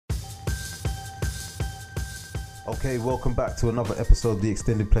Okay, welcome back to another episode of the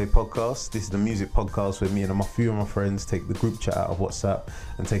Extended Play Podcast. This is the music podcast where me and a few of my friends take the group chat out of WhatsApp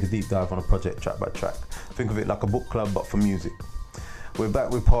and take a deep dive on a project track by track. Think of it like a book club but for music. We're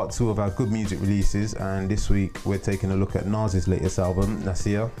back with part 2 of our good music releases, and this week we're taking a look at Nasir's latest album,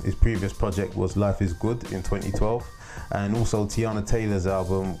 Nasir. His previous project was Life is Good in 2012, and also Tiana Taylor's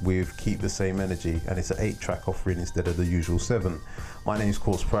album with Keep the Same Energy, and it's an 8-track offering instead of the usual 7. My name's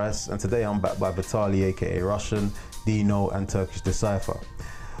Course Price, and today I'm backed by Vitali, aka Russian, Dino and Turkish Decipher.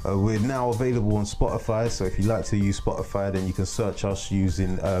 We're now available on Spotify, so if you like to use Spotify, then you can search us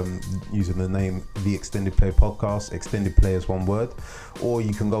using the name The Extended Play Podcast, Extended Play is one word, or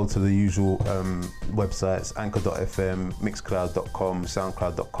you can go to the usual websites, anchor.fm, mixcloud.com,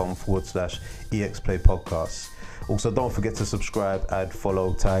 soundcloud.com/EXPlay Podcasts. Also, don't forget to subscribe, add,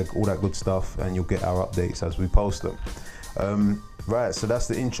 follow, tag, all that good stuff, and you'll get our updates as we post them. Right, so that's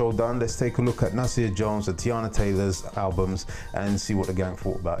the intro done. Let's take a look at Nasir Jones and Tiana Taylor's albums and see what the gang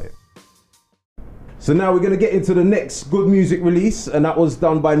thought about it. So now we're going to get into the next good music release, and that was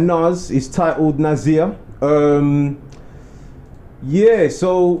done by Nas. It's titled Nasir. Yeah,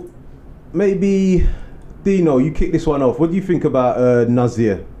 so maybe Dino, you kick this one off. What do you think about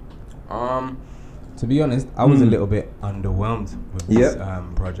Nasir? To be honest, I was a little bit underwhelmed with this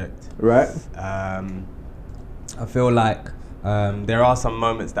project. Right. I feel like there are some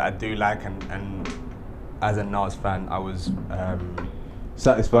moments that I do like, and as a Nas fan, I was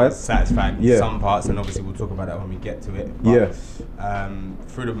Satisfied with some parts, and obviously we'll talk about that when we get to it. But,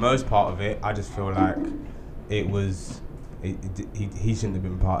 through the most part of it, I just feel like it was he shouldn't have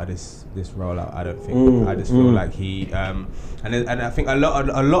been part of this rollout. I don't think. I just feel like he and I think a lot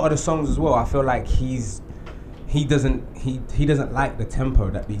of the songs as well. I feel like he doesn't like the tempo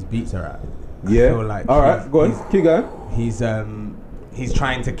that these beats are at. I feel like all right, go on, keep going. He's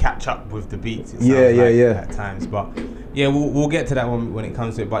trying to catch up with the beats. At times, but we'll get to that when it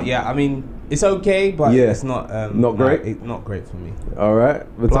comes to it. But yeah, I mean, it's okay, but it's not great. Not great for me. All right,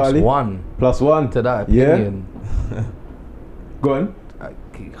 Vitali. +1 to that opinion. Yeah. Go on.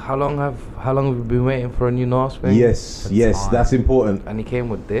 How long have we been waiting for a new Nas thing? Yes, that's important. And he came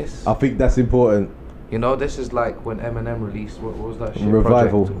with this. I think that's important. You know, this is like when Eminem released, what was that shit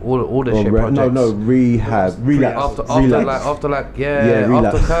Revival. project? All the shit projects. No, Rehab. Relapse. After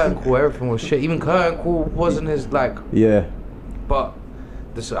Curtain Call, everything was shit. Even Curtain Call wasn't his like. Yeah. But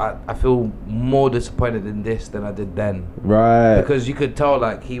this, I feel more disappointed in this than I did then. Right. Because you could tell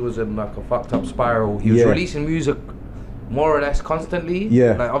like he was in like a fucked up spiral. He was releasing music more or less constantly.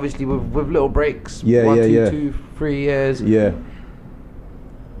 Yeah. Like obviously with little breaks. 1, 2, 3 years. Yeah.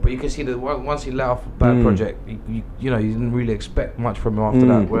 But you can see that once he let off a bad project, you know, you didn't really expect much from him after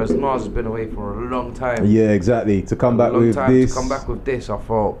that. Whereas Nas has been away for a long time. Yeah, exactly. To come back with this. To come back with this, I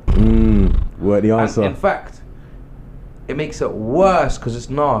thought. What the answer? And in fact, it makes it worse because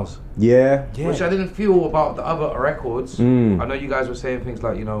it's Nas. Yeah. Which I didn't feel about the other records. I know you guys were saying things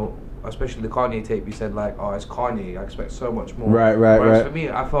like, you know, especially the Kanye tape, you said like, oh, it's Kanye, I expect so much more. Right. Whereas for me,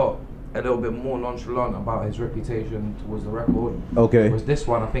 I felt a little bit more nonchalant about his reputation towards the record. Okay. Whereas this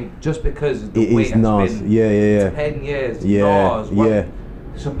one, I think, just because the way it's Nas. been 10 years, Nas,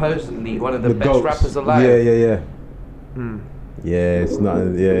 supposedly one of the best goats. rappers alive. Yeah, it's not.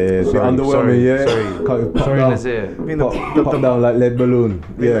 It's underwhelming. Sorry, Nasir. Pop down like lead balloon.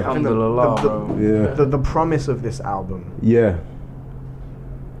 The promise of this album. Yeah.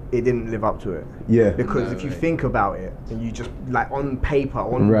 It didn't live up to it. Yeah. Because if you think about it, and you just like on paper,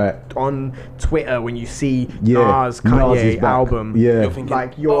 on Twitter, when you see Nas Kanye album, you're thinking,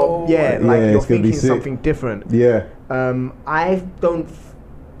 like you're thinking something different. Yeah. I'm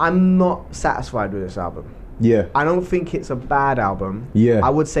not satisfied with this album. Yeah. I don't think it's a bad album. Yeah. I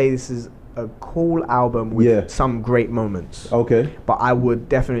would say this is a cool album with some great moments. Okay. But I would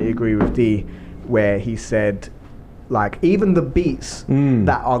definitely agree with D, where he said, like, even the beats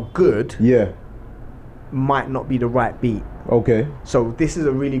that are good might not be the right beat. Okay. So this is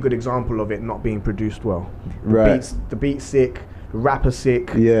a really good example of it not being produced well. The beat's sick, the rapper's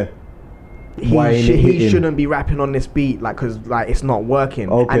sick. Yeah. He shouldn't be rapping on this beat, like, cause like it's not working.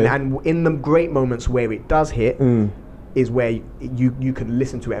 Okay. And in the great moments where it does hit, is where you can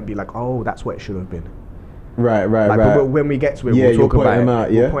listen to it and be like, oh, that's what it should have been. Right. But when we get to it, we'll talk about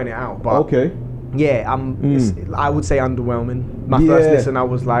it. We'll point it out. But yeah, I would say underwhelming. My first listen, I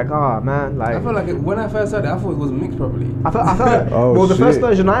was like, oh man, like. I felt like when I first heard it, I thought it wasn't mixed properly. I felt the first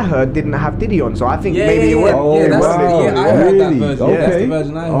version I heard didn't have Diddy on, so I think maybe it went. I heard that version. Okay. That's the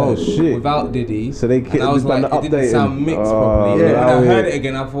version I heard. Without Diddy. So they and I was like, it didn't sound mixed properly. When I heard it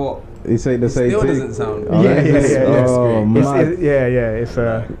again, I thought, This ain't the same still thing. Doesn't sound. Oh,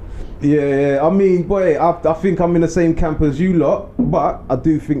 yeah. I mean, boy, I think I'm in the same camp as you lot, but I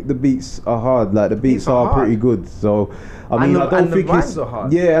do think the beats are hard. Like the beats are pretty good. So I mean, I don't think it's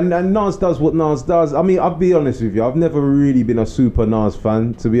hard. Yeah, and Nas does what Nas does. I mean, I'll be honest with you. I've never really been a super Nas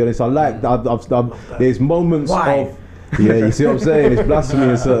fan, to be honest. I like. There's moments of. Yeah, you see what I'm saying? It's blasphemy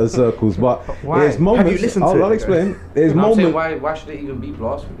in certain circles, but there's moments. Have you listened to it? I'll explain. There's moments. Why should it even be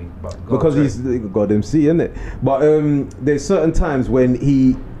blasphemy? Because he's God MC, isn't it? But there's certain times when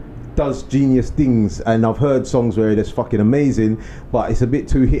he does genius things, and I've heard songs where it's fucking amazing, but it's a bit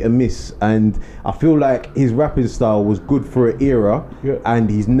too hit and miss. And I feel like his rapping style was good for an era, and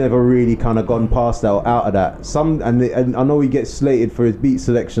he's never really kind of gone past out of that. And I know he gets slated for his beat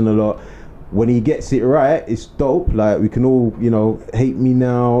selection a lot. When he gets it right, it's dope. Like we can all, Hate Me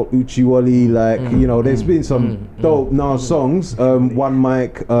Now, Uchiwali, there's been some dope Nas songs. One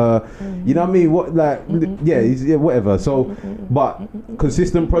Mic, you know what I mean? Whatever. So, but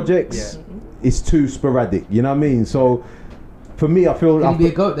consistent projects, it's too sporadic. You know what I mean? So, for me, I feel. Can he be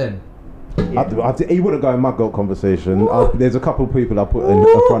a goat then? He wouldn't go in my GOAT conversation. There's a couple of people I put in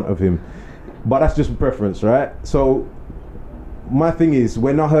front of him, but that's just preference, right? So. My thing is,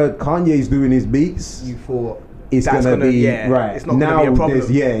 when I heard Kanye's doing his beats, you thought it's gonna be right. It's not gonna be a problem.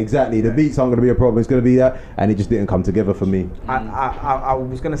 Exactly. The beats aren't gonna be a problem. It's gonna be that, and it just didn't come together for me. I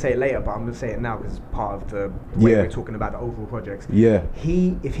was gonna say it later, but I'm gonna say it now because it's part of the way we're talking about the overall projects. Yeah.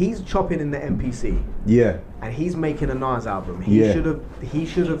 If he's chopping in the MPC. Yeah. And he's making a Nas album. He should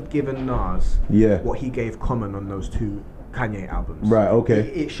have given Nas. What he gave Common on those two Kanye albums. Right, okay.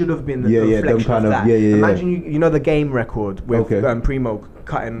 It should have been the reflection of that. Imagine you know the Game record with Primo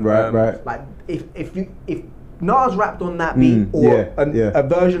cutting. Right. Like if Nas rapped on that beat or a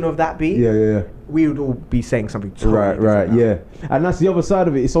version of that beat, we would all be saying something totally different. Yeah. And that's the other side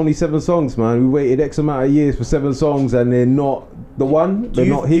of it. It's only 7 songs, man. We waited X amount of years for 7 songs, and they're not the one. They're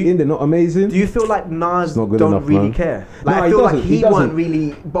not hitting. They're not amazing. Do you feel like Nas don't enough, really man. care? Like I feel like he wasn't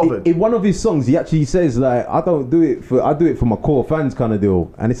really bothered. In one of his songs, he actually says like, I do it for my core fans kind of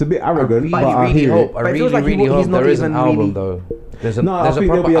deal, and it's a bit arrogant. I really hope there is an album though. I think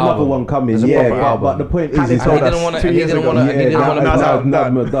there'll be another one coming. But the point is, he didn't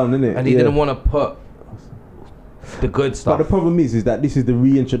want to put the good stuff. But the problem is that this is the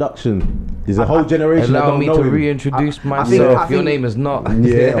reintroduction. There's a whole generation that don't know him. Allow me to reintroduce myself. Your name is not. Bars.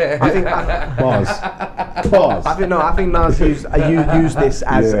 I think Nas used this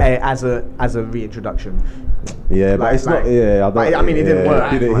as a reintroduction. Yeah, but it's not. I mean, it didn't work.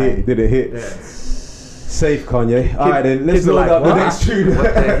 Did it hit? Yeah. Safe, Kanye. All right, then let's load up the next tune.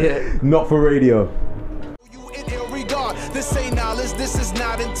 Not for radio. This ain't knowledge, this is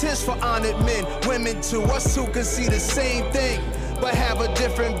not intent for honored men. Women to us who can see the same thing, but have a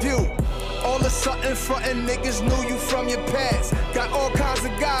different view. All of a sudden, frontin' niggas knew you from your past. Got all kinds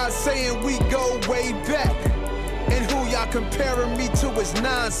of guys saying we go way back. And who y'all comparing me to is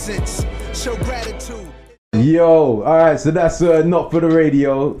nonsense. Show gratitude. Yo, alright, so that's Not For The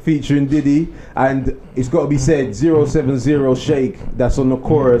Radio featuring Diddy, and it's got to be said, 070 Shake, that's on the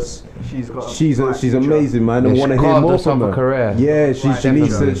chorus. She's amazing, man. I want to hear more from her. Career. Yeah, she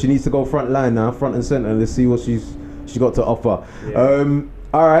needs to go front line now, front and center. Let's see what she's got to offer. Yeah.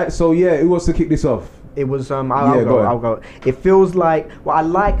 Alright, so who wants to kick this off? It was I'll go. It feels like I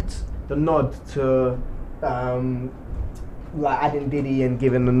liked the nod to like adding Diddy and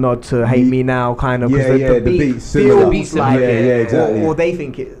giving a nod to Hate Me Now, kind of, because the beat feels like exactly. or they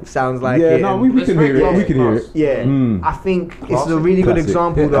think it sounds like it. Yeah, no, we can hear it. We can hear it. Yeah, I think this is a really good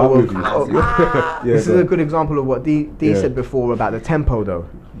example though of this is a good example of what D said before about the tempo though.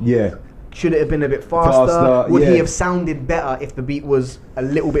 Yeah. Should it have been a bit faster? Would he have sounded better if the beat was a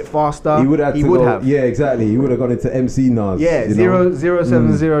little bit faster? He would have. Yeah, exactly. He would have gone into MC Nas. Yeah,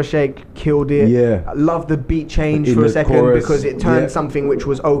 070 Shake killed it. Yeah. I love the beat change for a second because it turned something which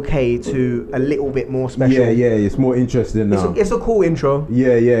was okay to a little bit more special. Yeah, it's more interesting now. It's a cool intro.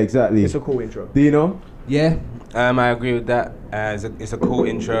 Yeah, exactly. It's a cool intro. Do you know? Yeah, I agree with that. It's a cool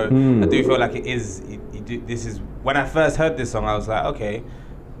intro. I do feel like it is. This is when I first heard this song, I was like, okay.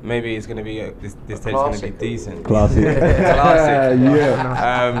 Maybe it's gonna be this tape's gonna be decent. Classic. But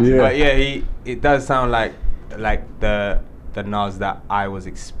it does sound like the Nas that I was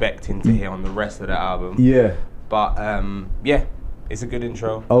expecting to hear on the rest of the album. Yeah. But it's a good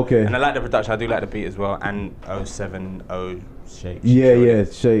intro. Okay. And I like the production. I do like the beat as well. And 070 Shake.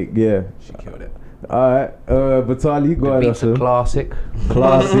 Shake. Yeah. She killed it. Alright, Vitali, go ahead. Beat's a classic.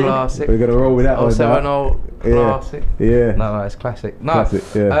 Classic. We're gonna roll with that one. 070 classic. Yeah. No, it's classic. No. Classic,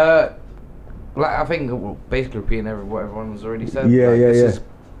 yeah. Like I think basically repeating what everyone's already said. This is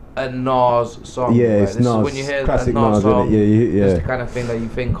a Nas song. Yeah, right? it's Nas. When you hear Classic a Nas Nas, song, innit? Yeah. it's the kind of thing that you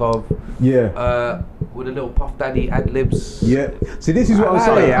think of. Yeah. With a little Puff Daddy ad libs. Yeah. See, this is what I'm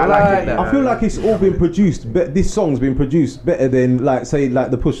saying. I feel like it's all been produced. This song's been produced better than, like, say,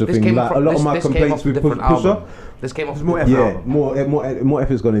 like the Pusha thing. Like a lot of my complaints with Pusha. This came off more effort. Yeah, more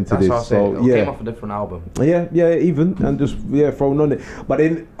effort's gone into That's this. what I So it came off a different album. Yeah, even and just thrown on it. But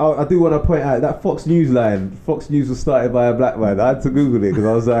then I do want to point out that Fox News line. Fox News was started by a black man. I had to Google it because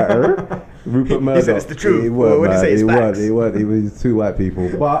I was like, Rupert Murdoch. He said it's the truth. It weren't, what did he say? It weren't. It was two white people.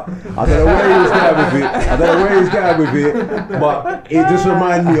 But I don't know where he was going with it. But it just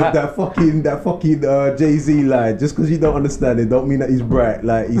reminded me of that fucking Jay-Z line. Just because you don't understand it, don't mean that he's bright.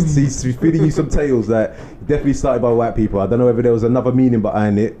 Like he's feeding you some tales that definitely started by white people. I don't know whether there was another meaning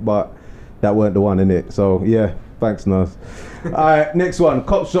behind it, but that weren't the one, innit? So yeah, thanks, Nas. All right, next one.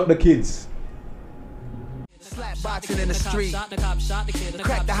 Cops shot the kids. Slap boxing in the street,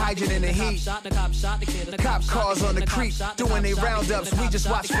 crack the hydrant in the heat, cop cars on the creek, doing they roundups, we just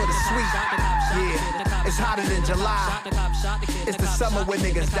watch for the sweet. Yeah, it's hotter than July, it's the summer when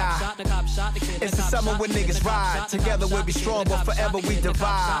niggas die, it's the summer when niggas ride, together we'll be strong but forever we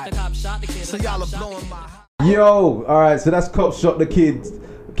divide, so y'all are blowing my... Yo, alright, so that's Cops Shot the Kid,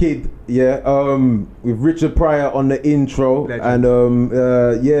 with Richard Pryor on the intro. Legend. And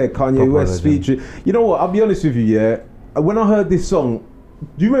Kanye Proper West legend. featuring. You know what, I'll be honest with you, when I heard this song,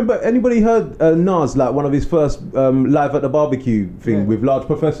 do you remember, anybody heard Nas, like one of his first live at the barbecue thing with Large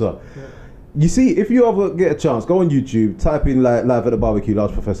Professor? Yeah. You see, if you ever get a chance, go on YouTube, type in like live at the barbecue,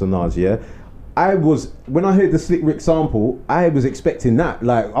 Large Professor Nas, when I heard the Slick Rick sample, I was expecting that.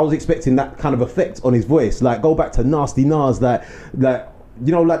 Like, I was expecting that kind of effect on his voice. Like, go back to Nasty Nas, like,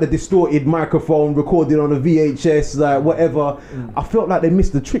 you know, like the distorted microphone recorded on a VHS, like whatever. I felt like they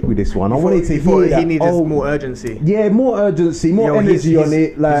missed the trick with this one. I wanted to hear that. He needed more urgency. Yeah, more urgency, more energy on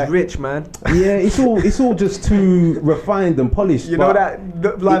it. Like, he's rich, man. Yeah, it's all just too refined and polished. You know that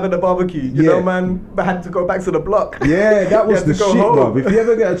live at the barbecue. You know, man, I had to go back to the block. Yeah, that was the shit, bro. If you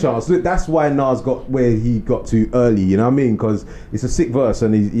ever get a chance, look, that's why Nas got where he got to early. You know what I mean? Because it's a sick verse,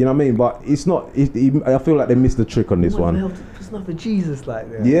 and you know what I mean. But it's not. I feel like they missed the trick on this one. There's nothing Jesus like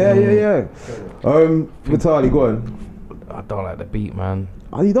that. Yeah. Vitali, go on. I don't like the beat, man.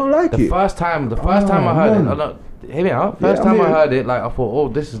 Oh, you don't like it? The first time I heard it, hear me out. First time I heard it, like I thought, oh,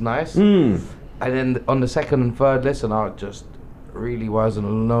 this is nice. And then on the second and third listen, I just really wasn't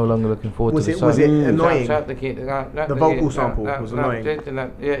no longer looking forward to the song. Was it annoying? The vocal sample was annoying.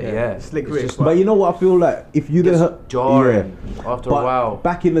 Yeah. Slick Rick. But you know what I feel like? If you'd have jarring after a while.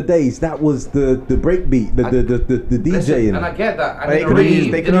 Back in the days, that was the break beat, the DJ. And I get that. They could have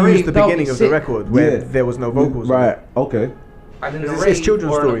used the beginning of the record where there was no vocals. Right. Okay. And in it's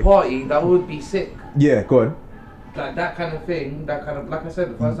children's story. A party, that would be sick. Yeah. Go on. Like that kind of thing. That kind of, like I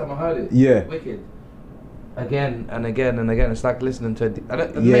said, the first time I heard it. Yeah. Wicked. Again and again and again, it's like listening to.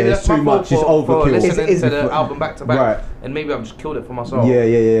 Maybe that's too much. It's overkill. Listening to the album back to back, right? And maybe I've just killed it for myself. Yeah.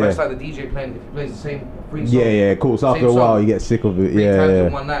 But it's like the DJ plays the same three songs. Yeah. Of course. After a while, you get sick of it. Three times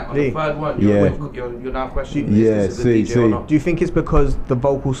in one night. On the third one, you're now questioning. Is this the DJ or not? Do you think it's because the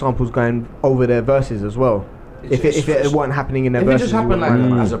vocal sample's going over their verses as well? If it wasn't happening in their verses, if it just happened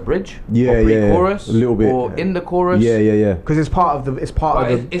like as a bridge, or pre-chorus, a little bit, or in the chorus, because it's part of the it's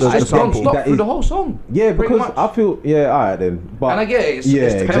just non-stop through the whole song. Yeah, because I feel alright then. But and I get it.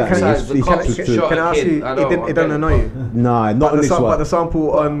 Exactly. Can I ask you? It don't annoy you? Nah, not on this one. But the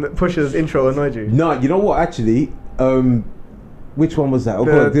sample on Pusha's intro annoyed you? No, you know what? Actually, which one was that?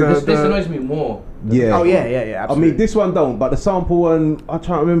 This annoys me more. Yeah. Oh yeah. Absolutely. I mean, this one don't, but the sample one, I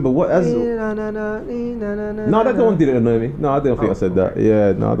try to remember what. No, that one didn't annoy me. No, I don't think I said that.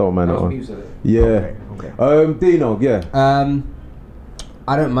 Yeah, no, I don't mind that one. Yeah. Okay. Dino, yeah.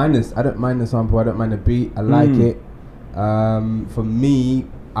 I don't mind this. I don't mind the sample. I don't mind the beat. I like it. For me,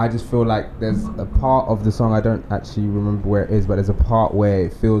 I just feel like there's a part of the song, I don't actually remember where it is, but there's a part where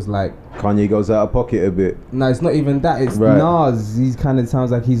it feels like Kanye goes out of pocket a bit. No, it's not even that. It's Nas. He kind of sounds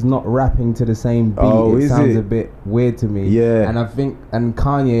like he's not rapping to the same beat. It sounds a bit weird to me. Yeah. And I think,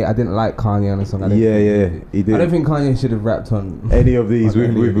 Kanye, I didn't like Kanye on the song. He did. I don't think Kanye should have rapped on any of these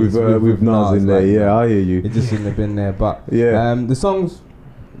with Nas in there. Yeah, I hear you. It just shouldn't have been there. But the songs,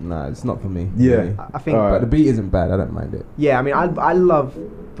 nah, it's not for me. Yeah. Really. I think, but the beat isn't bad. I don't mind it. Yeah, I mean, I love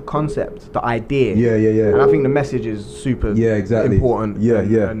the concept, the idea. Yeah. And I think the message is super important.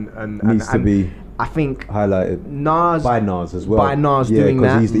 And needs to be, I think, highlighted. Nas. By Nas as well. By Nas doing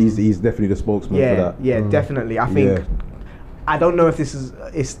that. Yeah, because he's definitely the spokesman for that. Yeah, definitely. I think, I don't know if this is,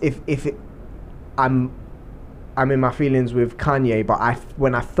 I'm in my feelings with Kanye, but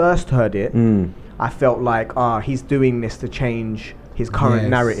when I first heard it, I felt like, he's doing this to change his current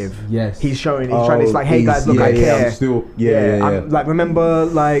narrative. Yes. He's trying, it's like, hey guys, look, I care. I'm still, I'm, like, remember,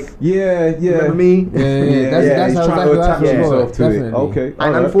 like, remember me? That's he's how trying to attach himself to it. Okay.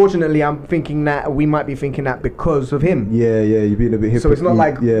 And unfortunately, I'm thinking that we might be thinking that because of him. You're being a bit hypocritical. So it's not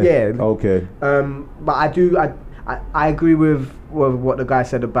like, Okay. But I agree with what the guy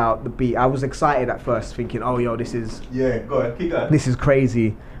said about the beat. I was excited at first, thinking, oh, yo, this is... Yeah, go ahead, keep going. This is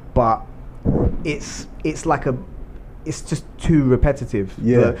crazy, but it's like it's just too repetitive.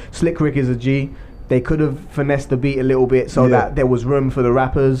 Yeah. Slick Rick is a G. They could have finessed the beat a little bit so that there was room for the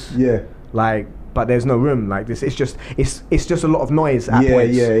rappers. Yeah. Like, but there's no room. Like this, it's just a lot of noise at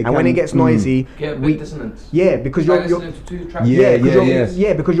points. And when it gets noisy, get a bit dissonance. Yeah, because you're listening to two tracks.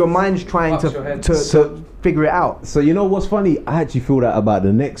 Because your mind's trying to figure it out. So you know what's funny? I actually feel that about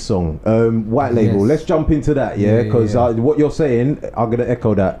the next song, White Label. Yes. Let's jump into that, because what you're saying, I'm gonna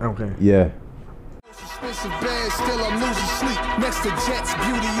echo that. Okay. Yeah. Expensive bed, still I'm losing sleep. Next to Jet's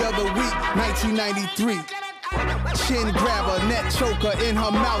Beauty of the Week, 1993. Chin grabber, neck choker, in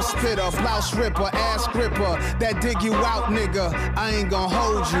her mouth spitter, blouse ripper, ass gripper, that dig you out, nigga. I ain't gonna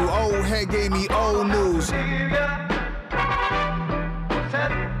hold you. Old head gave me old news.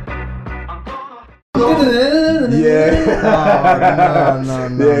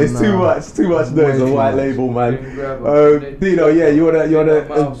 It's too much noise on White Label, man. Dino, you wanna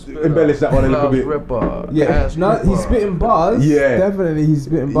embellish that one a little bit? He's spitting bars. Definitely he's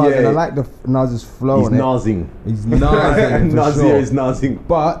spitting bars, and I like the Nas's flow on it. He's nazzing. Nasir is nazzing.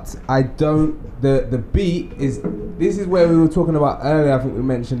 But I don't. The beat is. This is where we were talking about earlier. I think we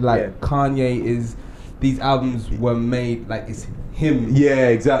mentioned Kanye is. These albums were made like it's him. Yeah,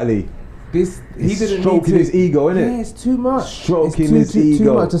 exactly. He didn't stroking his ego, innit? Yeah, it's too much. Stroking his ego.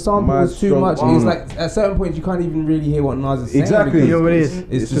 Too much. The sample is too much. It's like at certain points you can't even really hear what Nas is saying. Exactly. You know what it is?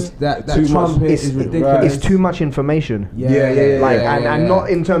 It's just that trumpet is ridiculous. It's too much information. And not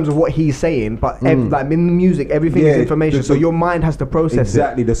in terms of what he's saying, but like in the music, everything is information. So your mind has to process it.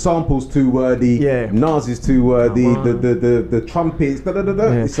 Exactly. The sample's too wordy. Nas is too wordy. The trumpets.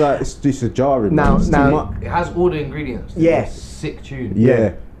 It's like it's just a jarring. Now it has all the ingredients. Yes. Sick tune.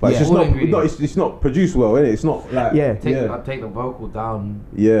 Yeah. But it's just it's not produced well, innit? It's not like take the vocal down.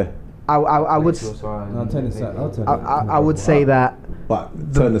 Yeah. I would say that. But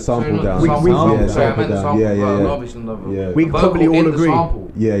turn the sample down. We could probably all agree.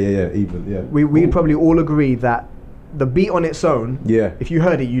 We'd probably all agree that the beat on its own. If you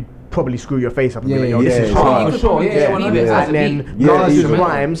heard it, you'd probably screw your face up and be like, yo, this is hard. For sure, And then Nas's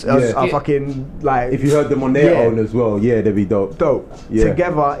rhymes are fucking like. If you heard them on their own as well, they'd be dope.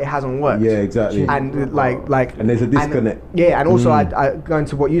 Together, it hasn't worked. Yeah, exactly. And like. And there's a disconnect. And also, I going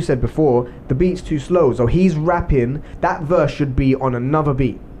to what you said before, the beat's too slow. So he's rapping. That verse should be on another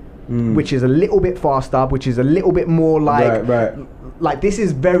beat, which is a little bit faster, which is a little bit more like. Like this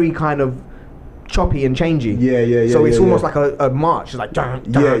is very kind of. Choppy and changey. So it's almost like a march. It's like But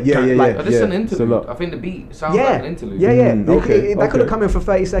this is an interlude. I think the beat sounds like an interlude. That could have come in for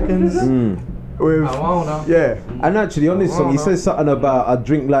 30 seconds. And actually on this song he says something about I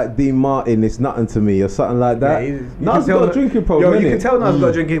drink like Dean Martin, it's nothing to me, or something like that. Nas got a drinking problem. You can tell Nas got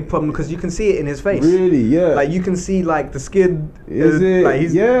a drinking problem because you can see it in his face. Really? Like you can see like the skin. Is it? Like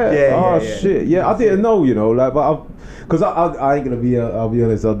he's, shit. I didn't know, but because I ain't gonna be, I'll be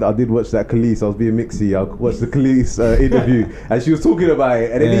honest, I did watch that Khalees, I was being mixy, I watched the Khalees interview and she was talking about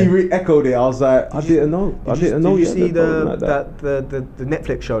it and then he re-echoed it, I was like, I didn't know. Did you see the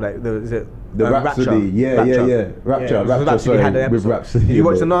Netflix show is it? The Rhapsody, Rapture, sorry, with Rhapsody. Did you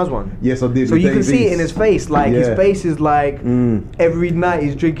watch the Nas one? Yes, I did. So you can see it in his face, like his face is like every night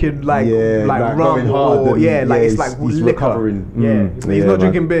he's drinking like rum or it's like he's liquor. Recovering. He's not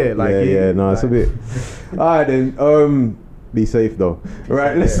drinking beer. Like it's a bit. Alright then, be safe though.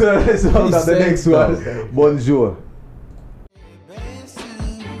 Right, let's hold up the next one. Bonjour.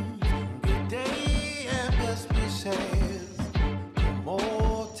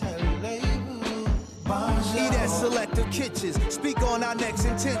 Kitchens, speak on our next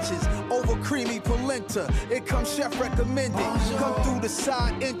intentions. Over creamy polenta, it comes chef recommended. Come through the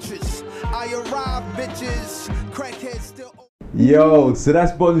side entrance. I arrive, bitches. Crackheads still. Yo, so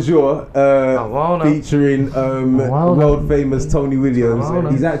that's Bonjour, featuring world famous Tony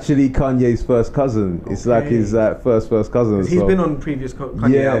Williams. He's actually Kanye's first cousin. It's like his first cousin. He's been on previous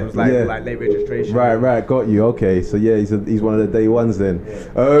Kanye albums, like Late Registration. Right, got you. Okay, so he's one of the day ones then.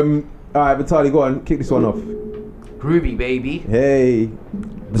 All right, Vitaly, go on, kick this one off. Groovy, baby. Hey.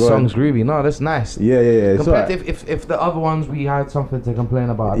 the song's groovy. No, that's nice. Yeah. Compared to if the other ones we had something to complain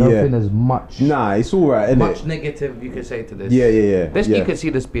about, I don't think there's much. Nah, it's alright, isn't much it? negative you could say to this. Yeah. This you could see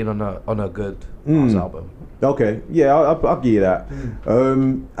this being on a good album. Okay, yeah, I'll give you that.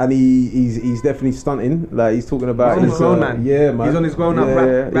 And he's definitely stunting. Like he's talking about He's on his grown man. Yeah, man. He's on his grown up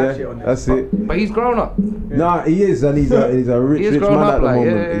rap shit on this. That's it. But he's grown up. Nah, he is, and he's a rich man up, at the like,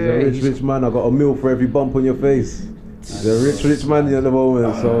 moment. He's a rich man. I got a meal for every bump on your face. He's a rich man at the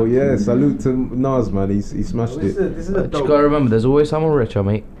moment. So yeah, salute to Nas, man. He smashed it. This is a You dope. gotta remember, there's always someone richer,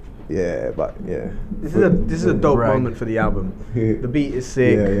 mate. Yeah, but yeah. This is a dope moment for the album. The beat is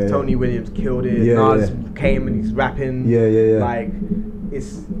sick. Yeah. Tony Williams killed it. Yeah, Nas came and he's rapping. Yeah. Like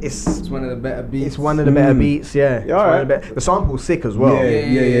it's one of the better beats. It's one of the better beats. Yeah. Yeah, alright. The sample's sick as well.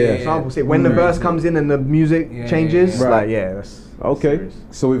 Yeah. The sample's sick. When the verse comes in and the music changes, Right. that's Okay, serious.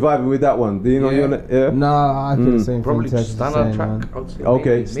 so we're vibing with that one. Do you know you on it? Yeah. Nah, I feel the same Probably thing. just standout track. I would say. Okay,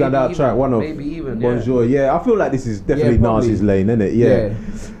 Maybe standout even, track. One of maybe even. Bonjour. Yeah, I feel like this is definitely probably. Nas's lane, isn't it? Yeah.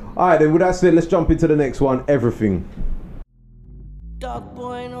 All right, then with that said, let's jump into the next one. Everything. Dog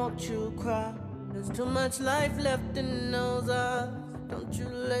boy, don't you cry. There's too much life left in those eyes. Don't you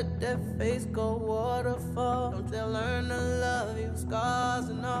let that face go waterfall. Don't they learn to love you, scars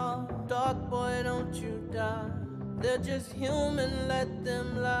and all. Dog boy, don't you die. They're just human, let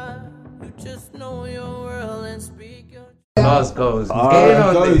them lie. You just know your world and speak your Nas goes. He's He getting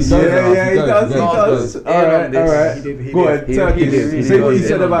on this. does. He does. All right. He did. Go ahead, Turkey. did. Say what you He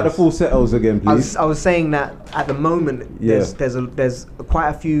said did. about the falsettos again, please. I was saying that at the moment there's quite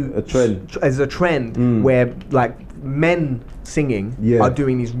a few A trend. There's a trend where like men singing are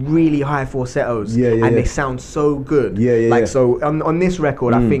doing these really high falsettos and they sound so good. So on this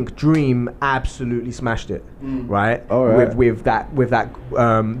record I think Dream absolutely smashed it. Right? All right. With that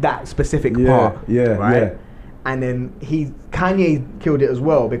specific part. Right? Yeah. And then Kanye killed it as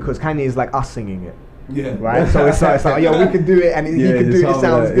well because Kanye is like us singing it. Yeah. Right, so it's like, yo, we can do it, and he can do it. It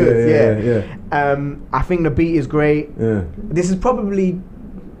sounds good. I think the beat is great. Yeah. This is probably,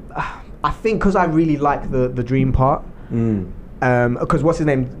 I think, because I really like the dream part. Because what's his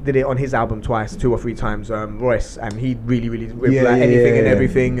name did it on his album twice, 2 or 3 times. Royce, and he really with anything and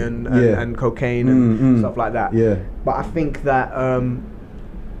everything and cocaine and stuff like that. Yeah. But I think that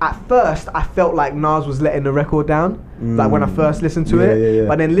at first I felt like Nas was letting the record down. Like when I first listened to it,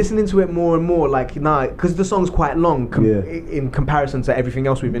 but then listening to it more and more, like because the song's quite long in comparison to everything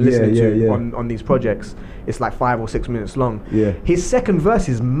else we've been listening to on these projects. It's like 5 or 6 minutes long. Yeah. His second verse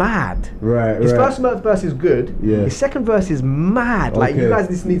is mad. His first verse is good. Yeah. His second verse is mad. Like you guys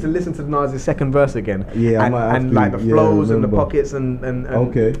just need to listen to Nas' second verse again. Yeah. And like the flows and the pockets and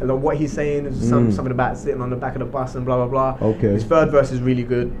what he's saying is something about sitting on the back of the bus and blah blah blah. Okay. His third verse is really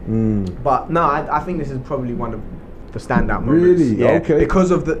good. But no, I think this is probably one of the standout moments. Really? Yeah. Okay.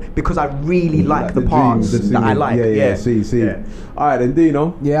 Because I really like the parts that I like. See. Yeah. All right, then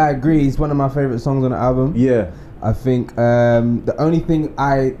Dino. Yeah, I agree. It's one of my favorite songs on the album. Yeah. I think the only thing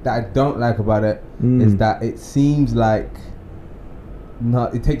that I don't like about it is that it seems like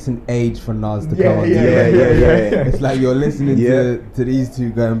it takes an age for Nas to come on. It's like you're listening to these two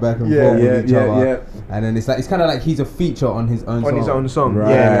going back and forth with each other, and then it's kind of like he's a feature on his own song.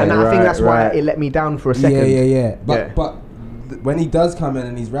 Right, and I think that's why it let me down for a second. But when he does come in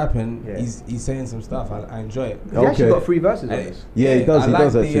and he's rapping, he's saying some stuff. I enjoy it. He actually got 3 verses on this. Yeah, he does. He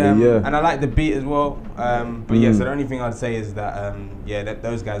does actually. And I like the beat as well. But so the only thing I'd say is that that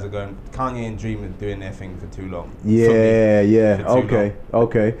those guys are going. Kanye and Dream are doing their thing for too long.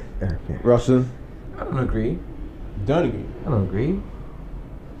 Okay. Russian. I don't agree. Don't agree. I don't agree.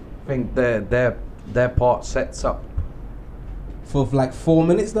 I think their part sets up for like 4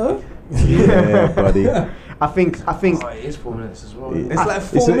 minutes though. Yeah, buddy. I think. Oh, it is 4 minutes as well. It's like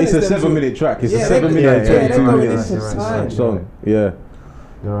 4 minutes. It's a 7-minute track. It's a 7 minute, 22 minutes song. Yeah.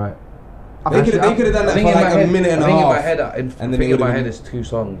 You're right. They could have done that for like a minute and a half. I think in my head it's 2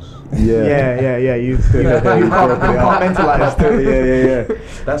 songs. Yeah. You compartmentalize. Yeah.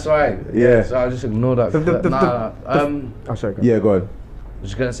 That's right. Yeah. So I just ignore that. Oh, sorry. Yeah, go on. I was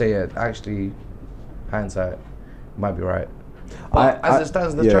just gonna say actually, hindsight might be right. But as it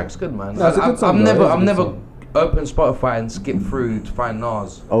stands, the track's good, man. No, I'm never open Spotify and skip through to find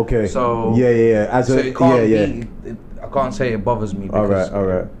Nas. Okay. So yeah. I can't say it bothers me. All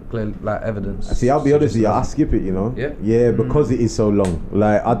right. Clear, like evidence. See, I'll be honest with you, I skip it, you know. Yeah, because it is so long.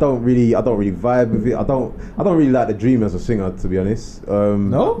 Like, I don't really vibe with it. I don't really like the Dream as a singer, to be honest.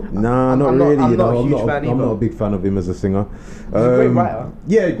 No? Nah, not really. I'm not a huge fan either. I'm not a big fan of him as a singer. He's a great writer.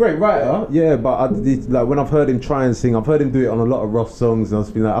 Yeah, great writer. Yeah, but like when I've heard him try and sing, I've heard him do it on a lot of rough songs, and I was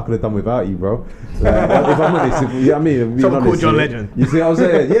feeling like I could have done without you, bro. Like, if I'm honest, you know what I mean? Someone called John Legend. You see what I'm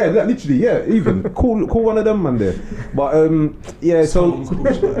saying? Yeah, like, literally. Yeah, even call one of them man there. But yeah, so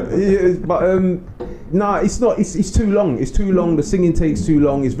yeah, but nah, it's not. It's too long. It's too long. The singing takes too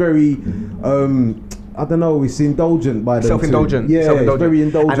long. It's very I don't know. It's indulgent by them. Self-indulgent. Yeah, it's very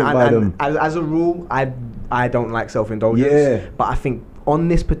indulgent by them. As a rule, I don't like self-indulgence. Yeah. But I think on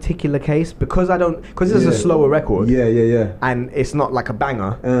this particular case, because this is a slower record. Yeah. And it's not like a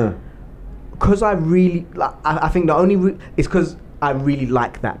banger. Because I really, like, I think the only it's because I really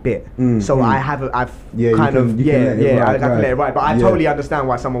like that bit. So I can let it ride. But I totally understand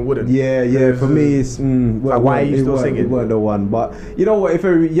why someone wouldn't. Yeah. For me, it's why are you still singing? It weren't the one, but you know what? If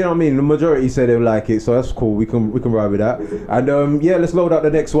you know what I mean, the majority said they like it, so that's cool. We can ride with that. And yeah, let's load up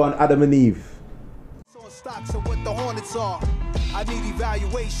the next one, Adam and Eve. Stocks of what the Hornets are. I need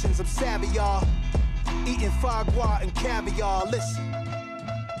evaluations. I'm savvy, y'all. Eating foie gras and caviar. Listen.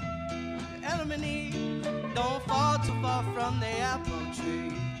 Adam and Eve don't fall too far from the apple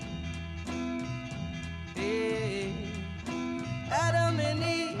tree. Hey. Adam and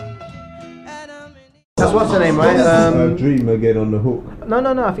Eve. Adam and Eve. That's what's her name, right? Dream again on the hook. No.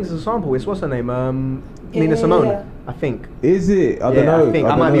 I think it's a sample. It's what's her name? Nina Simone. I think. Is it? I don't know. I think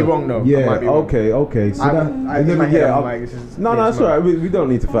I might be wrong though. Yeah. Okay. So no, that's all right. We don't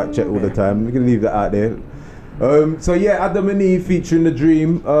need to fact check all the time. We can leave that out there. So yeah, Adam and Eve featuring The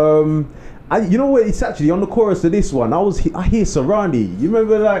Dream. You know what? It's actually on the chorus of this one. I hear Sarani. You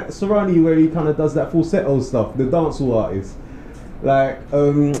remember like Sarani where he kind of does that falsetto stuff, the dancehall artist. Like,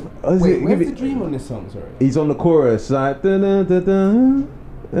 where's The Dream on this song? Sorry. He's on the chorus like.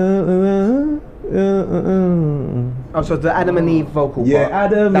 Oh, so the Adam and Eve vocal yeah,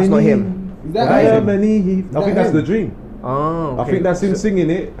 part. Adam that's and not Eve. him. Is that Adam and Eve? I think that's The Dream. Oh, okay. I think that's him singing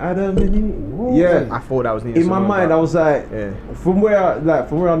it. Adam and Eve. Yeah, I thought that was Nina in my mind. I was like, from where I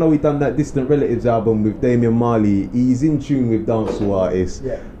know he done that Distant Relatives album with Damian Marley. He's in tune with dancehall artists.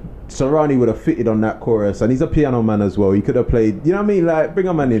 Yeah. Sarani would have fitted on that chorus, and he's a piano man as well. He could have played, you know what I mean? Like, bring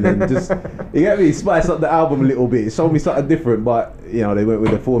a man in and just, you get me? Spice up the album a little bit. Show me something different, but you know they went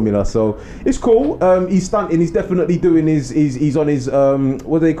with the formula, so it's cool. He's stunting. He's definitely doing he's on his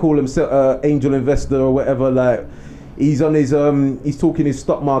what do they call him? Angel investor or whatever. Like, he's on his he's talking his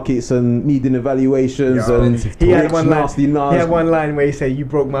stock markets and needing evaluations and he had one line where he said, "You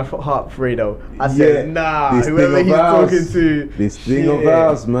broke my heart, Fredo." I said, "Nah, whoever he's talking to, this thing of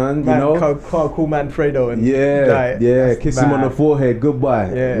ours, man. You know, call man Fredo and kiss him on the forehead,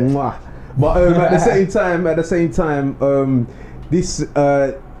 goodbye." Yeah. Mwah. But at the same time, this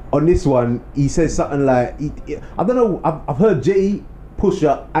on this one, he says something like, I don't know. I've heard Jay,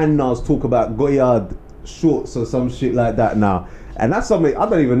 Pusha, and Nas talk about Goyard shorts or some shit like that now, and that's something I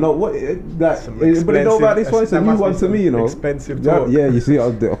don't even know what that. Anybody know about this one? It's a new one to me, you know. Expensive talk. Yeah, you see,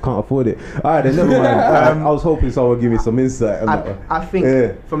 I can't afford it. All right, then never mind. I was hoping someone would give me some insight. I think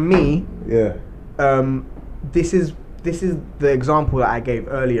for me, this is the example that I gave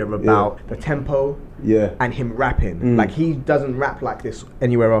earlier about the tempo. Yeah. And him rapping. Like, he doesn't rap like this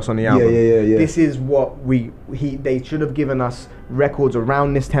anywhere else on the album. Yeah. This is what they should have given us records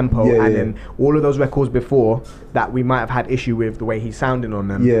around this tempo, and then all of those records before that we might have had issue with the way he's sounding on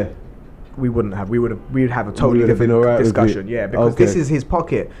them. Yeah. We wouldn't have. We'd have a totally different discussion. Yeah, because this is his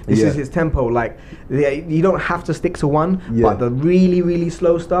pocket. This is his tempo. Like, you don't have to stick to one, but the really, really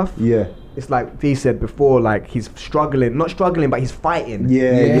slow stuff. Yeah. It's like Dee said before, like he's not struggling, but he's fighting.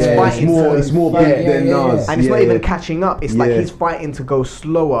 He's fighting. It's more big than Nas. And it's not even catching up. It's like he's fighting to go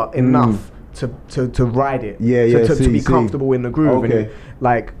slower enough to ride it. To be comfortable in the groove. Okay. And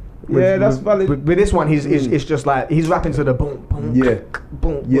like. That's valid. With this one, it's just like he's rapping to the boom, boom,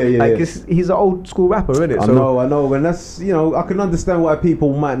 boom. Like he's an old school rapper, isn't it? I know, and that's, you know, I can understand why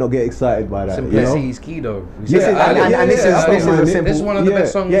people might not get excited by that. Simplicity is key, though. This is a simple. This is one of the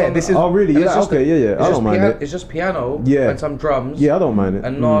best songs. This is. Oh really? I don't mind it. It's just piano and some drums. Yeah, I don't mind it.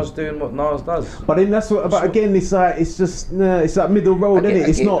 And Nas doing what Nas does. But then that's what. But again, it's like it's that middle road, isn't it?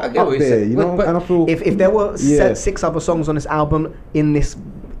 It's not up there, you know. And I feel if there were 6 other songs on this album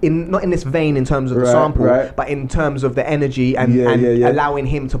not in this vein in terms of the sample, but in terms of the energy and allowing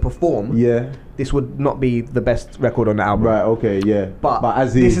him to perform, this would not be the best record on the album. Right, okay, yeah. But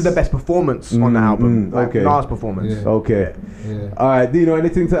as this is the best performance on the album, Nas performance. Okay. Yeah. All right, do you know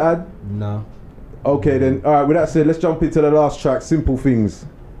anything to add? No. Okay then. All right. With that said, let's jump into the last track, Simple Things.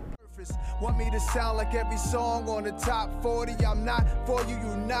 Want me to sound like every song on the top 40? I'm not for you,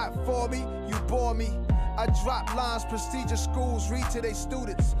 you not for me. You bore me. I drop lines, prestigious schools read to their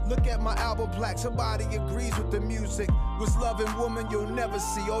students. Look at my album Black, somebody agrees with the music. Was loving woman you'll never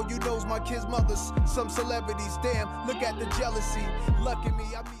see. All you know's my kids' mothers, some celebrities. Damn, look at the jealousy. Lucky me,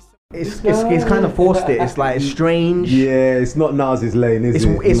 I meet It's kind of forced it. It's like, it's strange. Yeah, it's not Nas's lane, is it?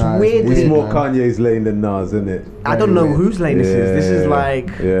 It's weird. It's more Kanye's lane than Nas, isn't it? I don't know whose lane this is. This is like...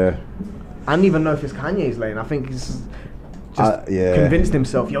 Yeah. I don't even know if it's Kanye's lane. I think he's just convinced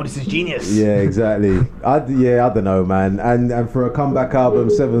himself, yo, this is genius. Yeah, exactly. I don't know, man. And for a comeback album,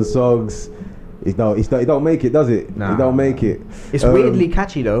 7 songs, it don't make it, does it? Nah. It don't make it. It's weirdly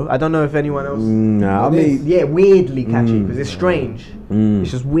catchy though. I don't know if anyone else. Nah, I mean, yeah, weirdly catchy because it's strange. It's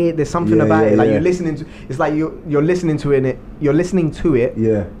just weird. There's something about it. Like you're listening to. It's like you're listening to it. You're listening to it.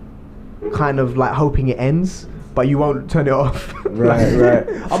 Yeah. Kind of like hoping it ends, but you won't turn it off. Right.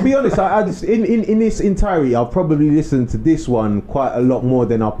 I'll be honest. I just in this entirety, I'll probably listen to this one quite a lot more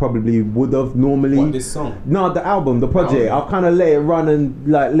than I probably would have normally. What, this song? No, the album, the project. I'll kind of let it run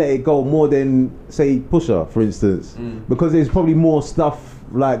and like let it go more than say Pusha, for instance, because there's probably more stuff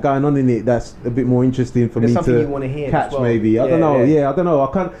like going on in it that's a bit more interesting for me to you want to hear catch. well. Maybe I don't know. Yeah, I don't know.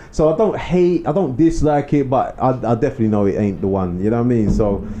 I can't. So I don't hate. I don't dislike it, but I definitely know it ain't the one. You know what I mean?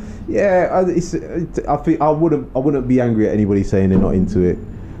 So. Yeah, I think I wouldn't be angry at anybody saying they're not into it.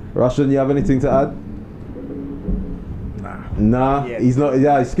 Russian, you have anything to add? Nah. Yeah. He's not.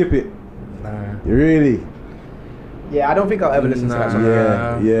 Yeah, skip it. Nah. Really? Yeah, I don't think I'll ever listen to that song.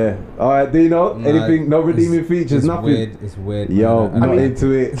 Yeah. All right, Dino. Anything? No redeeming features. It's nothing. It's weird. Yo, Man. not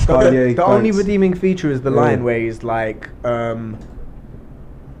into it. Kanye, the only redeeming feature is the line where he's like,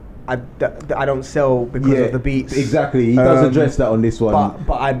 I don't sell because of the beats. Exactly, he does address that on this one.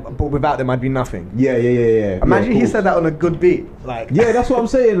 But without them, I'd be nothing. Yeah. Imagine he said that on a good beat. Like, yeah, that's what I'm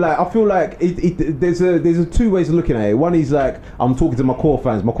saying. Like, I feel like there's a two ways of looking at it. One is like, I'm talking to my core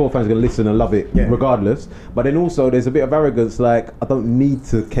fans. My core fans are gonna listen and love it regardless. But then also there's a bit of arrogance. Like, I don't need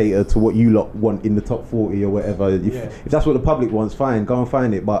to cater to what you lot want in the top 40 or whatever. If that's what the public wants, fine, go and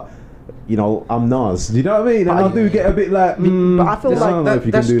find it. But you know, I'm Nas. Do you know what I mean? And I do get a bit like, but I feel like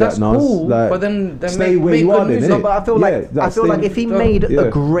that's cool. Like, but then stay where you are. Then, no, but I feel like if he made a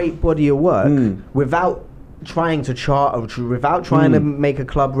great body of work without trying to chart or without trying to make a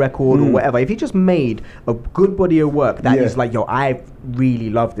club record or whatever, if he just made a good body of work that is like, yo, I really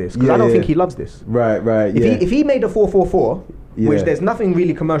love this, because I don't think he loves this. Right. If he made a 444. Which there's nothing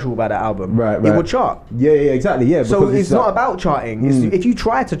really commercial about that album. Right. It would chart. Yeah, exactly. Yeah. So it's not about charting. If you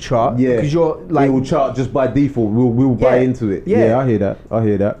try to chart, because you're like, it will chart just by default. We'll buy into it. Yeah, I hear that. All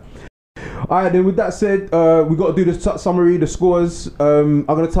right, then. With that said, we got to do the summary, the scores. I'm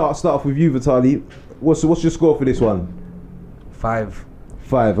gonna start off with you, Vitali. What's your score for this one? 5.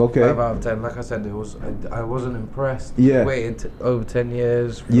 5. Okay. 5 out of 10. Like I said, I wasn't impressed. Yeah. Waited over 10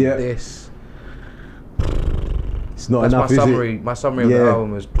 years for this. It's not That's enough, my summary. My summary of the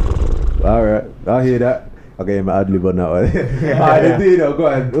album is. All right, I hear that. I gave him an ad-lib on that one. All right, Dino, go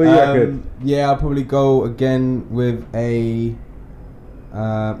ahead. What you reckon? Yeah, I'll probably go again with a.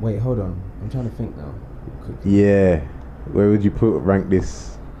 Wait, hold on. I'm trying to think now. Yeah, where would you rank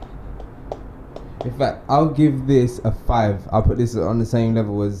this? In fact, I'll give this a 5. I'll put this on the same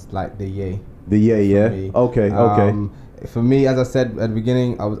level as like the Ye. The Ye, yeah. Me. Okay. For me, as I said at the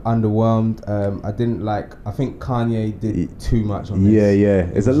beginning, I was underwhelmed. I didn't like. I think Kanye did too much on this. Yeah.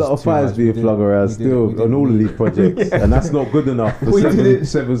 There's a lot of 5s being flung around still on all of these projects, and that's not good enough. For seven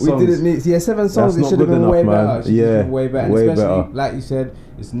songs. We didn't need. 7 songs. It should have been way better. Yeah, way better. And especially like you said,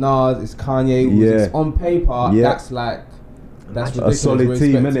 it's Nas, it's Kanye. It's on paper, that's like. That's a solid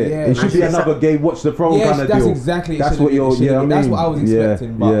team, innit? Yeah, it should be another game, watch the throne kind of deal. That's exactly. That's what you're. That's what I was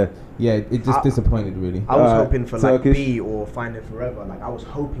expecting. But yeah, it just disappointed really. I was hoping for like B or Find It Forever. Like I was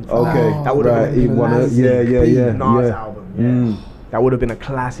hoping for that. That would have been a classic Nas album. That would have been a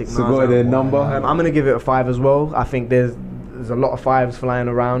classic Nas album. So go ahead, number. I'm gonna give it a 5 as well. I think there's a lot of 5s flying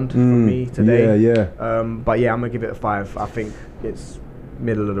around for me today. But yeah, I'm gonna give it a 5. I think it's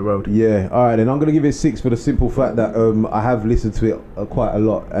middle of the road. Yeah, all right, then I'm gonna give it 6 for the simple fact that I have listened to it quite a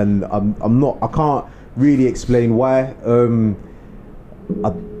lot, and I can't really explain why.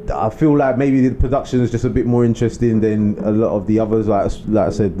 I feel like maybe the production is just a bit more interesting than a lot of the others. Like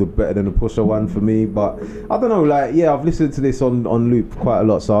I said, the better than the Pusha one for me. But I don't know. Like, yeah, I've listened to this on loop quite a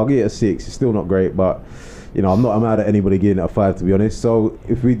lot, so I'll give it a 6. It's still not great, but you know, I'm not mad at anybody giving it a 5, to be honest. So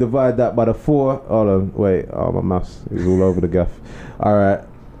if we divide that by the 4, hold on, wait, my maths is all over the gaff. All right,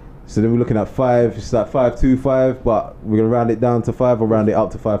 So then we're looking at 5. It's like 5.25, but we're gonna round it down to 5 or round it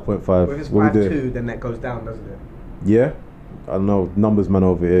up to 5.5. Well, if it's what 5.2, then that goes down, doesn't it? Yeah, I don't know, numbers man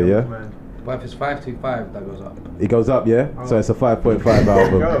over here. Yeah. Man. But if it's 5.25, that goes up. It goes up, yeah. Oh. So it's a 5.5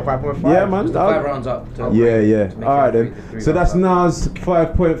 album. Go 5.5. Yeah, man. Just the 5 rounds up. Yeah. to make All it right three then. to three So that's rounds Nas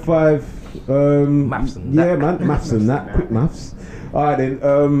 5.5. Maths and yeah, that. man. Maths and that. Quick maths. All right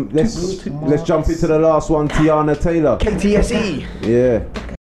then. Let's jump into the last one. Tiana Taylor. KTSE. Yeah.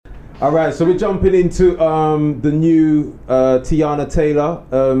 All right. So we're jumping into the new Tiana Taylor.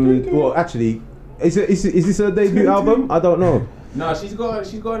 Well, actually, is this her debut album? I don't know. No, she's got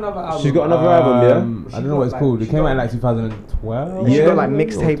another album. She's got another album, yeah. I don't know what it's called. It came out in like 2012. She's Yeah. got like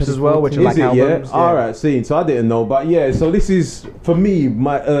mixtapes as well, which are like Is it? albums. Yeah. All right. See, so I didn't know, but yeah. So this is for me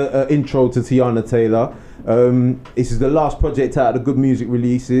my intro to Tiana Taylor. This is the last project out of the Good Music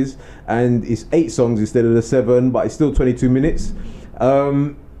releases, and it's 8 songs instead of the 7, but it's still 22 minutes.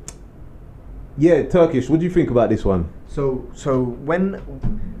 Yeah, Turkish. What do you think about this one? So when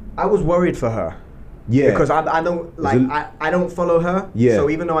I was worried for her. Yeah. Because I don't like I don't follow her. Yeah. So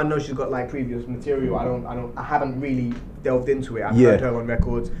even though I know she's got like previous material, I haven't really delved into it. I've Yeah. heard her on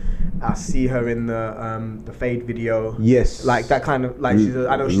records. I see her in the Fade video. Yes. Like that kind of like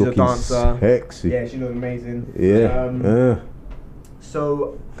I know she's a Looking dancer. Sexy. Yeah, she looks amazing. Yeah.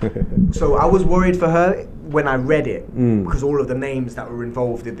 So I was worried for her when I read it because all of the names that were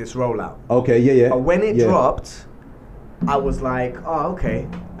involved in this rollout. Okay. Yeah. But when it dropped, I was like, oh, okay.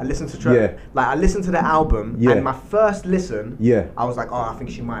 I listened to like I listened to the album, and my first listen, I was like, oh, I think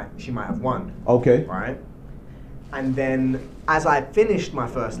she might have won. Okay. Right. And then as I finished my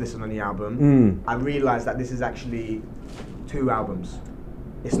first listen on the album, I realized that this is actually 2 albums.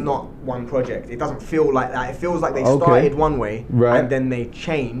 It's not one project. It doesn't feel like that. It feels like they started one way, and then they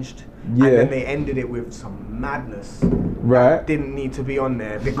changed, and then they ended it with some madness. That didn't need to be on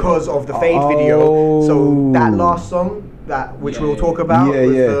there because of the Fade video. So that last song, which we'll talk about, was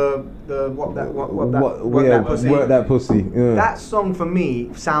the Work That Pussy. Work That Pussy. Yeah. That song for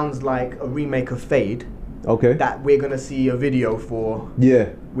me sounds like a remake of Fade. Okay. That we're gonna see a video for. Yeah.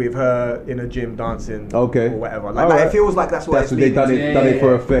 With her in a gym dancing. Okay. Or whatever. Like it feels like that's what it's they've done it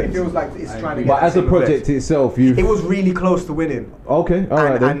for effect. It feels like it's trying to get. But as a project itself, it was really close to winning. Okay. All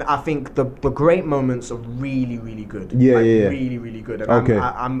right. And I think the great moments are really, really good. Yeah. Really, really good. And okay.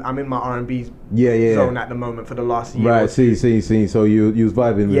 I'm in my R&B zone at the moment for the last year. Right. See. So you was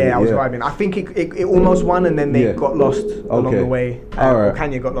vibing. With I was vibing. I think it almost won, and then they got lost along the way. All right.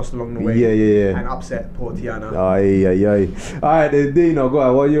 Kanye got lost along the way. Yeah. And upset poor Tiana. Aye. All right, then, Dino, go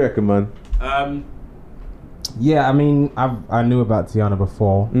on. What do you reckon, man? Yeah, I mean, I knew about Tiana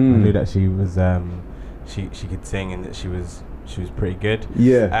before. I knew that she was she could sing and that she was pretty good.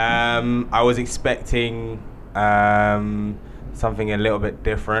 Yeah. I was expecting something a little bit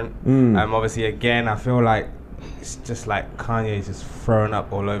different. Obviously, again, I feel like it's just like Kanye's just throwing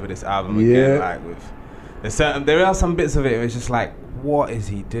up all over this album again. Like there are some bits of it where it's just like, what is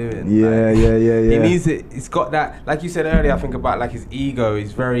he doing? Yeah. He needs it. It's got that, like you said earlier. I think about like his ego.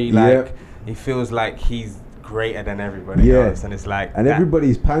 He's very like he feels like he's greater than everybody else, and it's like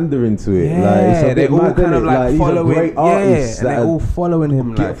everybody's pandering to it. Yeah, like, it's a they're bit all mad, kind of like following. He's a great artist, and they're all following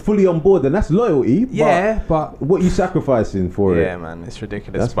him. Get like fully on board, and that's loyalty. But what you sacrificing for it? Yeah, man, it's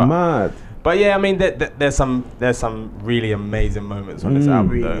ridiculous. That's mad. But yeah, I mean, there's some really amazing moments on this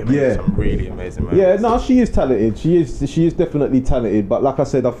album. Some really amazing moments. Yeah, no, she is talented. She is definitely talented. But like I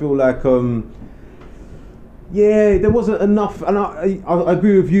said, I feel like there wasn't enough, and I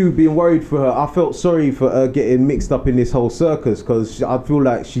agree with you being worried for her. I felt sorry for her getting mixed up in this whole circus because I feel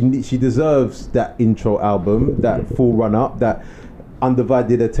like she deserves that intro album, that full run up, that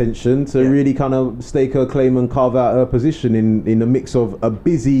undivided attention to really kind of stake her claim and carve out her position in a mix of a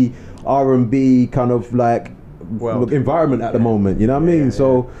busy R&B kind of like environment at the moment. You know what I mean?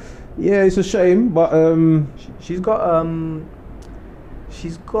 So it's a shame, but she's got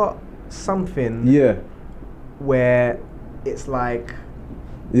something. Yeah. Where it's like,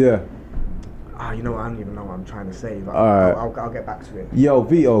 you know what, I don't even know what I'm trying to say, but I'll get back to it. Yo,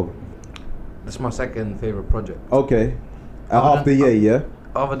 Vito. That's my second favorite project. Okay. After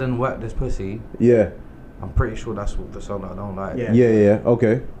Other than Work This Pussy. Yeah. I'm pretty sure that's the song that I don't like. Yeah.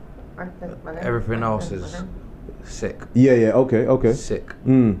 Okay. Everything else is sick. Yeah. Okay. Sick.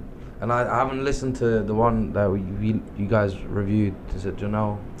 And I haven't listened to the one that you guys reviewed. Is it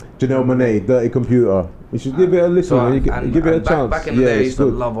Janelle Monáe, Dirty Computer. You should give it a listen. Give it a chance. Back in the day, I used to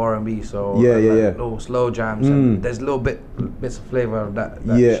love R&B. So little slow jams. And there's little bits of flavor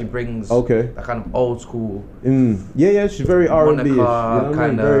that she brings. Okay. That kind of old school. Yeah. She's very R&B. You know,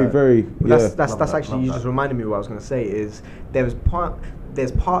 kind of very. That's actually you just reminded me what I was gonna say. Is there was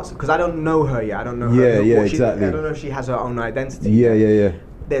there's parts, because I don't know her yet. I don't know her. Exactly. I don't know if she has her own identity. Yeah.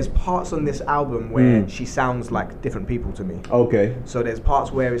 There's parts on this album where she sounds like different people to me. Okay. So there's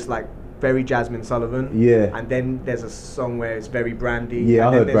parts where it's like very Jasmine Sullivan. Yeah. And then there's a song where it's very Brandy. Yeah,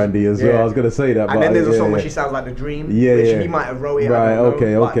 I heard Brandy as well. I was gonna say that. And then there's a song where she sounds like The Dream. Yeah. She might have wrote it. Right. I don't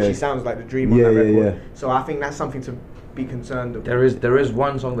know, Okay. But she sounds like The Dream on that record. So I think that's something to be concerned about. There is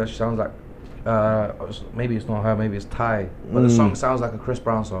one song that sounds like, maybe it's not her, maybe it's Ty, but the song sounds like a Chris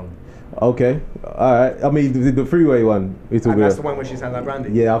Brown song. Okay, all right. I mean, the Freeway one. And that's the one where she sounds like Brandy.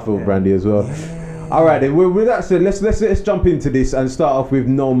 Yeah, I feel Brandy as well. All right, then. With that said, let's jump into this and start off with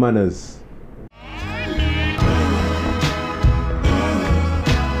No Manners.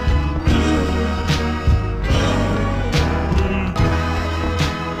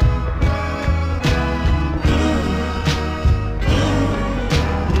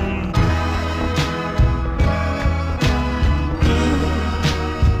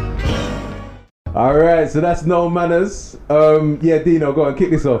 All right, so that's No Manners. Yeah, Dino, go on, kick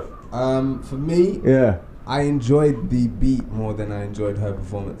this off. For me, I enjoyed the beat more than I enjoyed her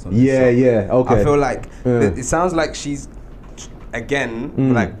performance on this song. Okay. I feel like it sounds like she's,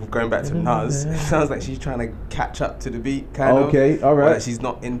 again, like going back to Nas, it sounds like she's trying to catch up to the beat, kind of. Okay, all right. Or that she's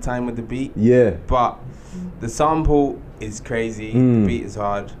not in time with the beat. Yeah. But the sample is crazy, the beat is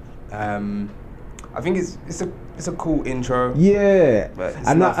hard. I think it's a cool intro. Yeah, but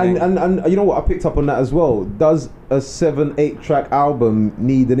and you know what I picked up on that as well. Does a 7-8 track album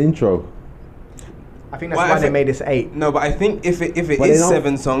need an intro? I think that's why they made this 8. No, but I think if it is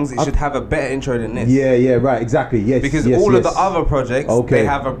 7 songs, it should have a better intro than this. Yeah, right, exactly. Yes, because all of the other projects, they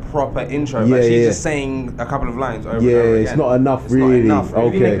have a proper intro. Yeah, but she's just saying a couple of lines over and over again. It's not enough, really. Okay.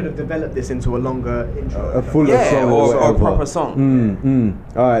 Maybe they could have developed this into a longer intro, a fuller song, or a proper song.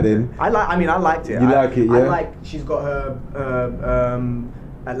 All right then. I liked it. You like it, yeah? I like she's got her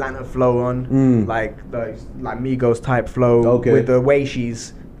Atlanta flow on, like Migos type flow, with the way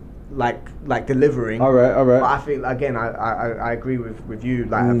she's like delivering. All right. But I think again, I agree with you.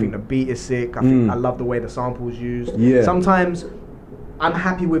 Like I think the beat is sick. I think I love the way the sample's used. Yeah. Sometimes I'm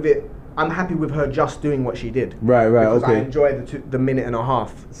happy with it. I'm happy with her just doing what she did. Right. Because Okay. I enjoyed the minute and a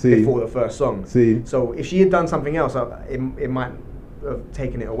half before the first song. So if she had done something else, it might have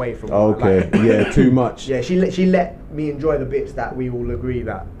taken it away from. Okay. Yeah. Too much. Yeah. She let me enjoy the bits that we all agree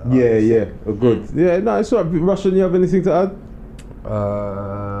that. Good. Yeah. No, it's alright. Russian, you have anything to add?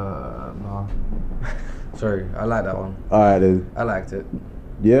 No. Sorry, I like that one. Alright then. I liked it.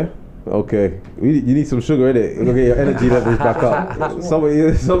 Yeah? Okay. You need some sugar, innit? You're gonna get your energy levels back up. Somebody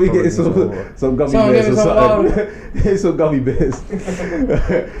get some gummy bears or something. Some gummy bears.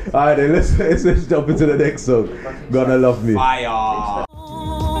 Alright then, let's jump into the next song. Gonna Love Me. Fire.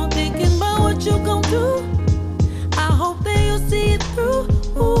 Thinking about what you gon' do. I hope that you'll see it through.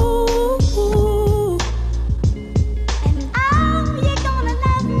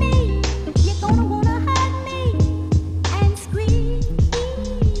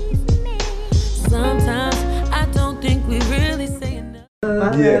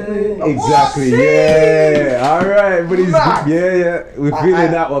 Yeah, exactly. Yeah, all right, but we're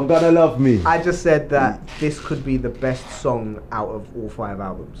feeling that one. Gonna Love Me. I just said that this could be the best song out of all 5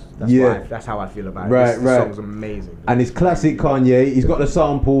 albums. That's how I feel about it. Right. This song's amazing. And it's classic Kanye. He's got the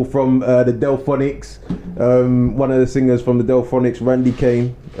sample from the Delphonics. One of the singers from the Delphonics, Randy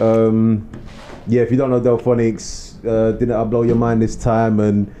Kane. If you don't know Delphonics, Didn't I Blow Your Mind This Time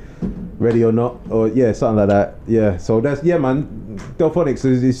and Ready or Not, or something like that. Yeah, so that's man. Delphonics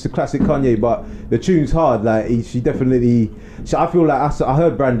is a classic Kanye, but the tune's hard. Like she definitely. I feel like I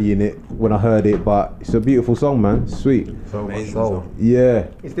heard Brandy in it when I heard it, but it's a beautiful song, man. Sweet. So much soul. Yeah.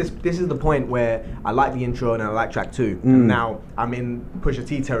 This is the point where I like the intro and I like track 2, and now I'm in Pusha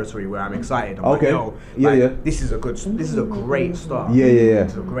T territory where I'm excited. I'm like, yo, this is a great start. Yeah.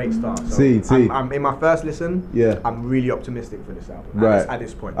 It's a great start. So See. I'm in my first listen. Yeah. I'm really optimistic for this album. Right. At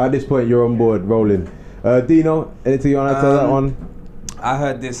this point. At this point, you're on board, rolling. Dino, anything you want to add to that one? I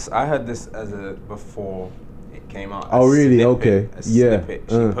heard this as before it came out. Oh really? Snippet, Okay. A snippet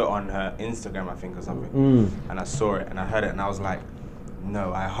she put on her Instagram, I think, or something. And I saw it and I heard it and I was like,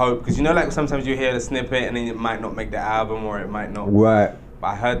 no, I hope, because like sometimes you hear the snippet and then it might not make the album or it might not. Right. But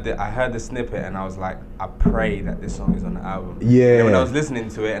I heard the snippet and I was like, I pray that this song is on the album. Yeah. And when I was listening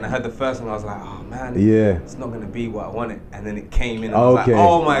to it and I heard the first song, I was like, oh man, it's not gonna be what I wanted. And then it came in and I was like,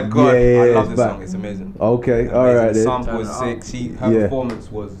 oh my god, I love this song. It's amazing. Okay, amazing. Alright. The sample was sick. Her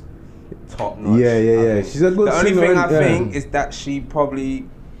performance was top notch. Yeah. She's a good The only singer, thing I think is that there probably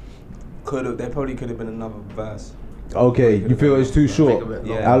could have been another verse. Okay, you feel it's too short?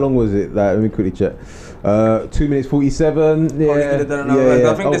 Yeah. How long was it? Like, let me quickly check. 2 minutes 47.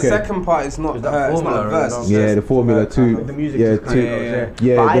 Yeah, I think the second part is not. It's not a verse. Yeah, the formula too. The music just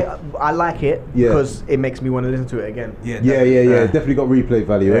But I like it because it makes me want to listen to it again. Yeah. Definitely got replay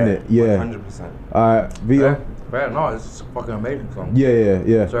value, isn't it? Yeah. 100%. Alright, Vito. No, it's a fucking amazing song.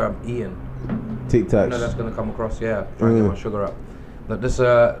 Yeah. Sorry, I'm eating. Tic Tacs. You know that's gonna come across. Trying to get my sugar up. But this is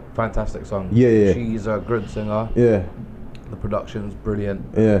a fantastic song. Yeah. She's a good singer. Yeah. The production's brilliant.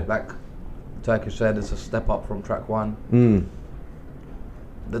 Yeah. Like Turkish said, it's a step up from track 1.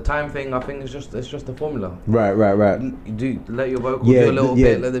 The time thing, I think, it's just a formula. Right. You do let your vocal do a little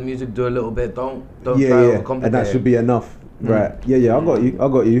bit, let the music do a little bit. Don't try to overcomplicate. And that should be enough. Right. Yeah. I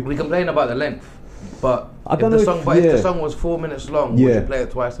got you. We complain about the length, but I don't know if the song was 4 minutes long, would you play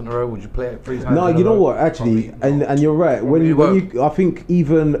it twice in a row? Would you play it 3 times? No, you know what? Actually, and you're right. When you, I think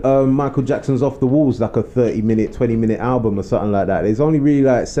even Michael Jackson's Off the Walls, like a 30-minute, 20-minute album or something like that. There's only really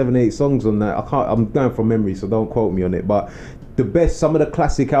like 7-8 songs on that. I'm going from memory, so don't quote me on it. But some of the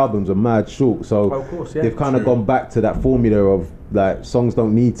classic albums are mad short, so of course, they've kind of gone back to that formula of like songs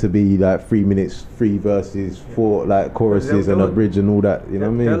don't need to be like 3 minutes, 3 verses, 4 like choruses and a bridge and all that. You know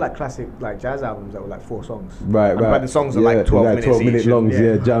what I mean? They're like classic like jazz albums that were like 4 songs. Right. But the songs are like 12 minutes minute longs.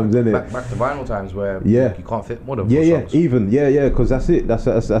 Jams in it. Back to vinyl times where you can't fit more than 4 songs. Because that's it. That's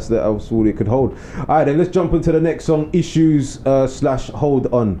all it could hold. All right, then let's jump into the next song, Issues / Hold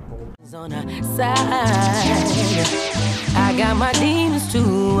On. On her side, I got my demons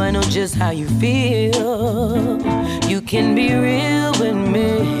too. I know just how you feel. You can be real with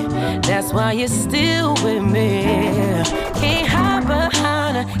me. That's why you're still with me. Can't hide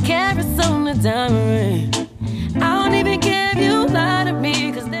behind a carrots on the diamond ring. I don't even care if you lie to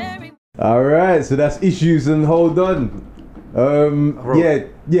me, 'cause there. All right, so that's Issues and Hold On. Go on,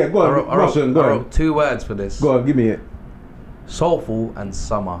 Russian, go on. I wrote 2 words for this. Go on, give me it. Soulful and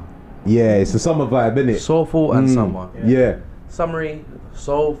summer. Yeah, it's a summer vibe, isn't it? Soulful and summer. Yeah. Summery,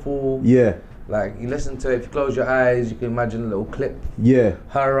 soulful. Yeah. Like you listen to it, if you close your eyes, you can imagine a little clip. Yeah.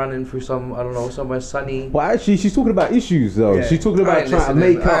 Her running through somewhere sunny. But actually, she's talking about issues though. Yeah. She's talking about trying to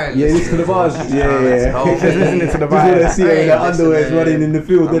make up. Yeah, listen to the bars. She's listening to the bars. Just want to see her in her underwear's running in the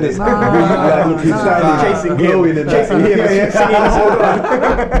field, isn't it? Chasing him.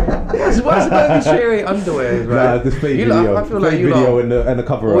 What's it going to be sharing underwear, right? Nah, this fake video. I feel like you video and the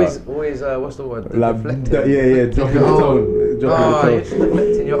cover always, what's the word? Deflecting. Dropping the tone. You're just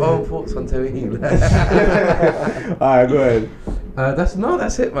deflecting your own thoughts onto me. Alright, go ahead. That's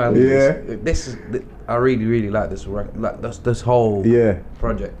it, man. Yeah. I really like this record, like this whole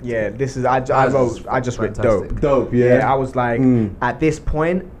project. Yeah, this is I just read dope. Yeah. I was like at this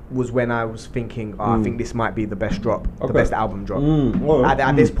point was when I was thinking, I think this might be the best drop, the best album drop.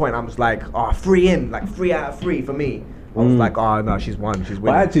 At this point, I was like, 3 out of 3 for me. I was like, no, she's winning.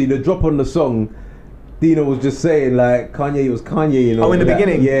 But actually, the drop on the song, Dino was just saying like Kanye was Kanye, you know. Oh, in the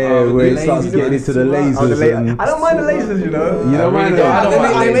beginning? Yeah, where it starts getting into the lasers. I don't mind the lasers, you know. You don't mind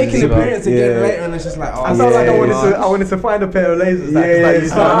they make an appearance again later and it's just like, I felt like I wanted to find a pair of lasers. I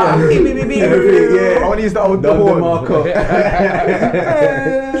want to use the old horn.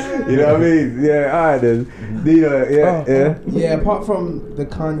 You know what I mean? Yeah, alright then. Dino, yeah, apart from the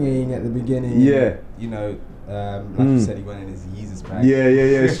Kanye at the beginning. Yeah. You know, like you said, he went in his Yeezus bag.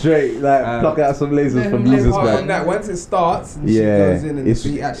 Yeah, straight. Like, pluck out some lasers from Yeezus bag. That once it starts, and she goes in and the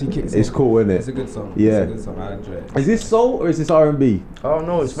beat actually kicks in. It's cool, isn't it? It's a good song. Yeah. It's a good song. I enjoy it. Is this soul or is this R&B? Oh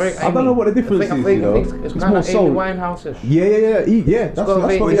no, it's very. I don't know what the difference is, you know. It's kind of Amy Winehouse-ish. Yeah. That's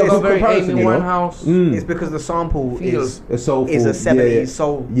what it's got very comparison, Amy you know. Winehouse. It's because the sample is a soulful. Is a 70s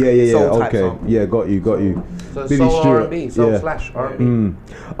soul. Yeah. Type Okay. sample. Yeah, got you. So soul R&B, soul / R&B.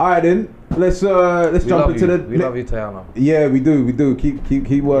 All right then. Let's jump into the. We love you, Tayana. Yeah, we do.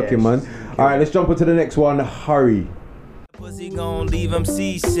 Keep working, man. All right, let's jump into the next one. Hurry. Pussy gon' leave him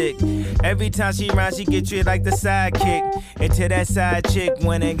seasick. Every time she round, she get treated like the sidekick. Into that side chick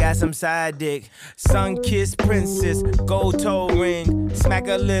when it got some side dick. Sun-kissed princess, gold toe ring. Smack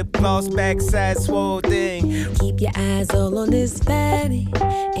her lip gloss, backside swole thing. Keep your eyes all on this fatty.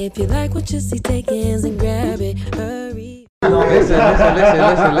 If you like what you see, take hands and grab it. Hurry. Listen.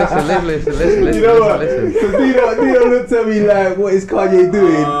 You know what? So Dino looked at me like, what is Kanye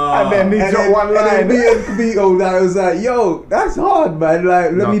doing? And then he dropped one line. And then me and Vito was like, yo, that's hard, man.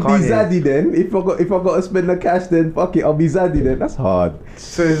 Like, let me be zaddy then. If I got to spend the cash, then fuck it, I'll be zaddy then. That's hard.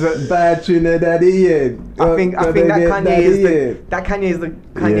 So is that bad Trinidad, yeah. I think that Kanye is the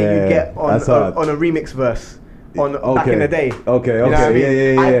Kanye you get on a remix verse. Back in the day. Okay. You know what I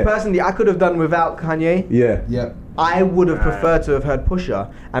mean? Yeah. I personally, I could have done without Kanye. Yeah. Yep. I would have preferred to have heard Pusher,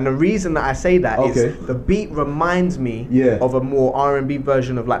 and the reason that I say that is the beat reminds me of a more R&B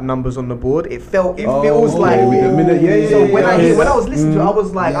version of like Numbers on the Board. It feels like with the minute, so when I was listening to it, I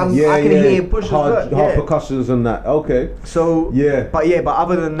was like, I can hear Pusher's hard percussions and that. Okay. So but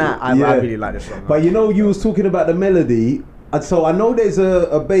other than that, I really like this song. But you know, you was talking about the melody. And so I know there's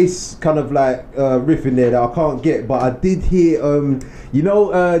a bass kind of like riff in there that I can't get, but I did hear, you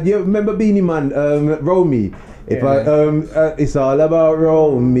remember Beanie Man, Roll Me? It's all about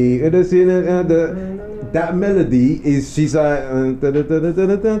Roll Me. That melody is, she's like, oh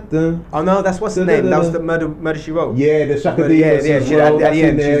no, that's what's the name? That was the Murder She Wrote. Yeah, the Shaka D.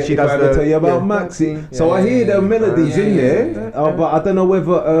 She does the tell you about Maxi. So I hear the melodies in there, but I don't know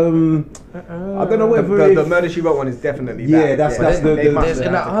whether the Murder She Wrote one is definitely that's the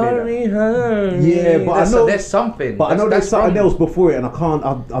but I know there's something. But I know there's something else before it, and I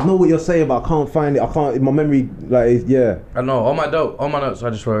know what you're saying, but I can't find it. I can't in my memory. Like I know on my notes I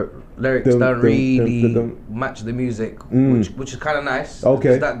just wrote lyrics don't really match the music, which is kind of nice.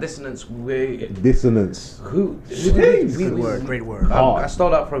 Okay. That dissonance. Dissonance. Great word. I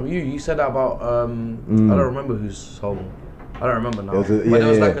stole that from you. You said that about I don't remember whose song. I don't remember now. But it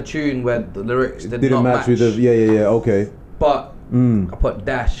was like a tune where the lyrics didn't not match. With the okay. But I put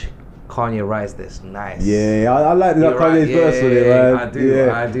dash. Kanye writes this nice. Yeah, I like that Kanye's verse on it, man. I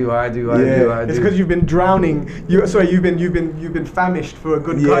do. It's because you've been drowning. You've been famished for a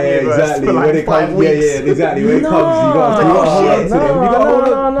good Kanye verse for like when 5 weeks. Exactly. When it comes, you got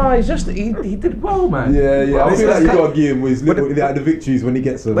No. He's just he did well, man. Yeah. I feel like you got to give him his the victories when he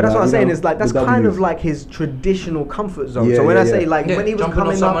gets them. But that's what I'm saying is like that's kind of like his traditional comfort zone. So when I say like when he was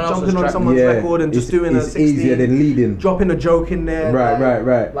coming up, jumping on someone's record and just doing a 16, easier than leading, dropping a joke in there.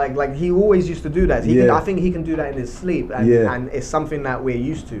 Right. Like he always used to do that. I think he can do that in his sleep, and it's something that we're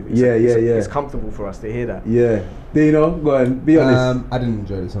used to. It's comfortable for us to hear that. Yeah. Dino, go on, be honest. I didn't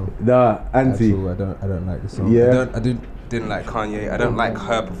enjoy the song. Nah, anti. I don't like the song. Yeah. I didn't like Kanye. I don't like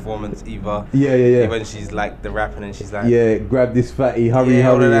her performance either. Yeah. When she's like the rapping and she's like, grab this fatty, hurry.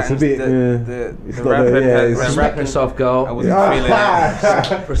 It's a bit. It's rapping. Respect yourself, girl. I wasn't feeling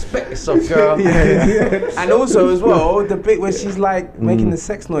it. Respect yourself, girl. And also as well, the bit where she's like making the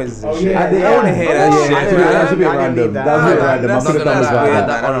sex noises and shit. I don't want to hear that shit. That's a bit random.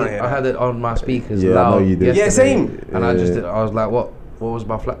 I had it on my speakers loud. No, you did. Yeah, same. And I was like, what was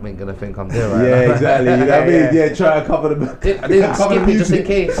my flatmate gonna think I'm there, right? Yeah, exactly. You know what I mean? Yeah, try and cover the. I didn't skip it just in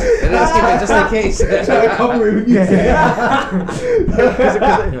case. Try to cover it with music. I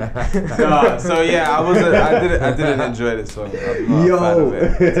didn't enjoy this song. I'm not a fan of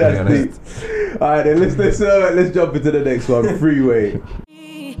it, to be honest. Alright, then let's jump into the next one. Freeway.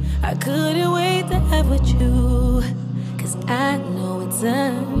 I couldn't wait to have with you, 'cause I know it's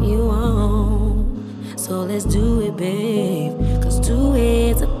time you on. So let's do it, babe, 'cause 2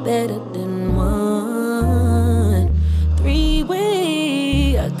 heads are better than 1.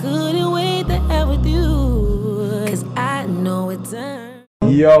 3-way, I couldn't wait to have with you, 'cause I know it's time.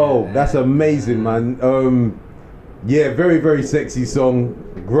 Yo, that's amazing, man. Very, very sexy song.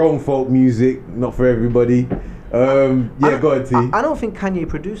 Grown folk music, not for everybody. Go on, T. I don't think Kanye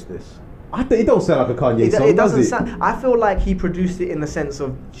produced this. It don't sound like a Kanye song, it doesn't does it? sound. I feel like he produced it in the sense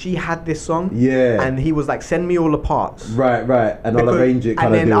of she had this song, and he was like, "Send me all the parts." Right, and I'll arrange it.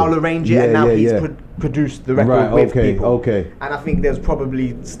 And then I'll arrange it, and now he's produced the record with people. Okay. And I think there's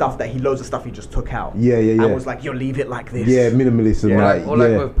probably loads of stuff he just took out. And was like, "You'll leave it like this." Yeah, minimalist and like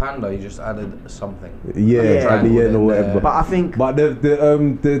with Panda, you just added something. At the end or whatever. But I think. But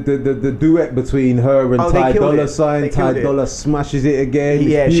the duet between her and Ty Dolla $ign, Ty Dolla smashes it again.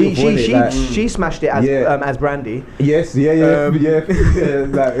 Yeah, she smashed it as Brandy. Yes, yeah. As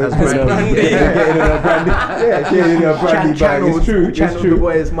Brandy. It's true. Channel the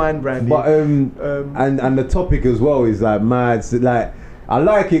boy's mind, Brandy. But and the topic as well is like mad. So like I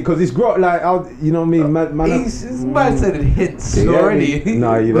like it because it's got like you know what I mean. Man said it hits already.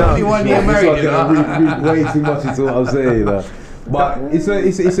 No, you know. You want to get married? Read way too much into what I'm saying. But it's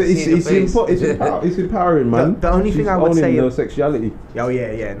empowering, man. The only thing I would say no sexuality. Oh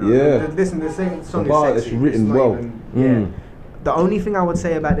yeah. Listen, the same song is sexy. It's written well. The only thing I would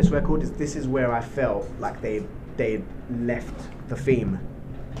say about this record is this is where I felt like they left the theme.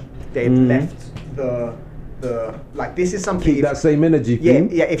 They left the like this is something. Keep that same energy. Yeah.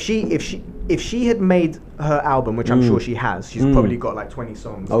 If she had made her album, which I'm sure she has, she's probably got like 20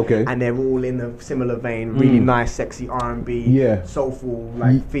 songs. Okay. And they're all in a similar vein, really nice, sexy R&B, soulful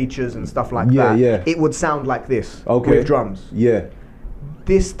like features and stuff like that. Yeah. It would sound like this. Okay. With drums. Yeah.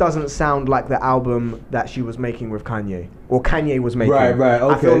 this doesn't sound like the album that she was making with Kanye, or Kanye was making. Right,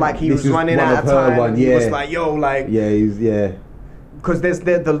 okay. I feel like he was running out of time. He was like, yo, like... Yeah, because there's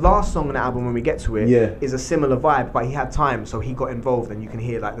the last song on the album, when we get to it, is a similar vibe, but he had time, so he got involved, and you can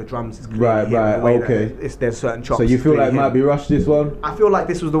hear like the drums is clearly okay. There's certain chops. So you feel like it might be rushed, this one? I feel like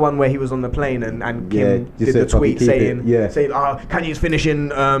this was the one where he was on the plane and Kim did the tweet saying, Kanye's finishing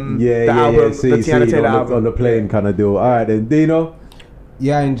the album, the Tiana Taylor album. On the plane kind of deal. All right then, Dino?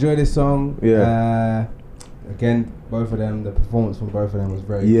 Yeah, I enjoy this song. Yeah. Again, both of them, the performance from both of them was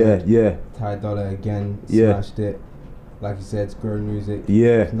very good. Yeah. Ty Dolla again smashed it. Like you said, it's grown music.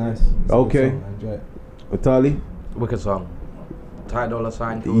 Yeah. It's nice. It's okay. A good song. I enjoy it. Vitali? Wicked song. Ty Dolla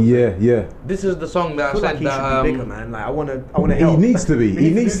signed. Yeah. This is the song that I said like that. He should be bigger, man. Like I wanna help. He needs to be.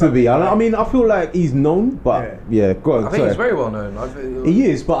 He needs to be. I mean, I feel like he's known, but go on. I think he's very well known. He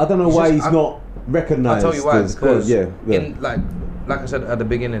is, but I don't know why he's not recognised. I'll tell you why. Because in like I said at the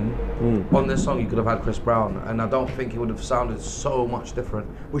beginning, on this song you could have had Chris Brown, and I don't think he would have sounded so much different.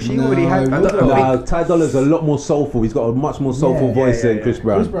 Well, she already had. Ty Dolla's a lot more soulful. He's got a much more soulful voice than Chris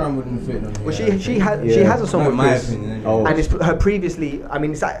Brown. Chris Brown wouldn't fit on here. Well, she has a song with Chris, and it's her previously. I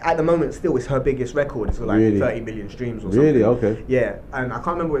mean, it's at the moment still it's her biggest record. It's like 30 million streams or something. Really? Okay. Yeah, and I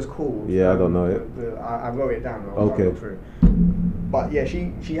can't remember what it's called. Yeah, I don't know it. I wrote it down. Okay. But yeah,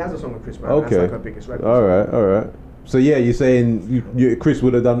 she has a song with Chris Brown. Okay. That's like her biggest record. All right. So yeah, you're saying Chris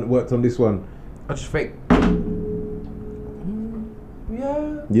would have worked on this one? I just think.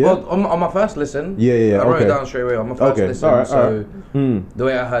 Yeah. Well, on my first listen. Yeah. I wrote it down straight away on my first listen. All right. The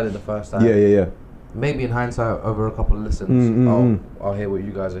way I heard it the first time. Yeah. Maybe in hindsight, over a couple of listens, I'll hear what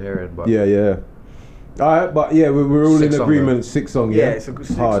you guys are hearing. But yeah. All right, but yeah, we're all in agreement. 6 song, yeah. It's a good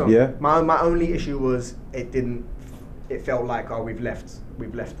hard, song. Yeah. My only issue was it felt like we've left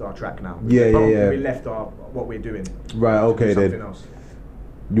our track now. We left what we're doing. Right. Okay then. Something else.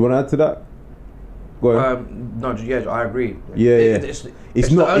 You want to add to that? Go on. No, I agree. Yeah.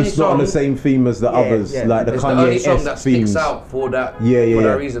 It's not on the same theme as the others, like the Kanye-esque themes. It's the only song that sticks out for that. For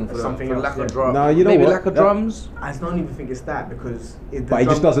that reason, for lack of drums. No, you know maybe what? lack of drums. I don't even think it's that because. But it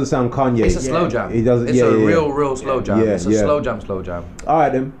just doesn't sound Kanye. It's a slow jam. It doesn't. It's a real slow jam. Yeah, it's a slow jam. All right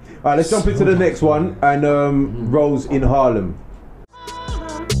then. All right, let's jump into the next one and Rose in Harlem.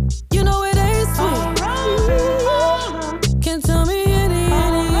 You know it ain't sweet. Can't tell me anything.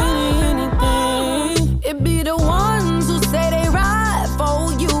 It be the ones who say they ride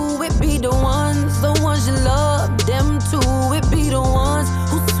for you. It be the ones you love, them too. It be the ones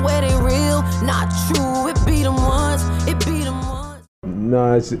who swear they real, not true. It be the ones.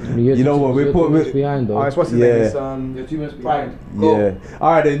 No, you know what we're putting behind though. It's what's his name? It's 2 minutes behind. Yeah.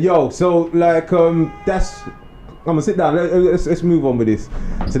 All right then, yo. So like that's. I'm gonna sit down. Let's move on with this.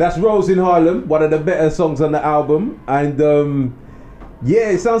 So that's Rose in Harlem, one of the better songs on the album, and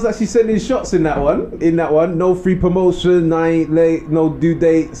it sounds like she's sending shots in that one. No free promotion, night late, no due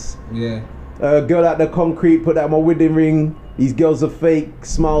dates. Yeah. Girl at the concrete, put that on my wedding ring. These girls are fake.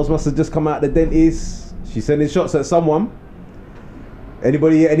 Smiles must have just come out the dentist. She's sending shots at someone.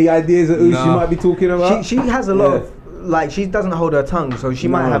 Anybody, any ideas of who she might be talking about? She has a lot of. Like, she doesn't hold her tongue, so she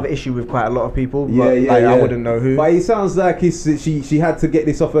might have an issue with quite a lot of people. But I wouldn't know who. But it sounds like she had to get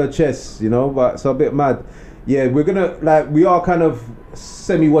this off her chest, but it's a bit mad. Yeah, we are kind of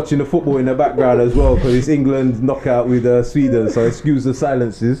semi-watching the football in the background as well, because it's England knockout with Sweden, so excuse the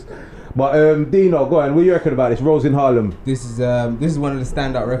silences. But Dino, go on, what do you reckon about this? Rose in Harlem. This is one of the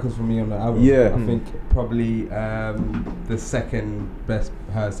standout records for me on the album. Yeah. I think probably the second best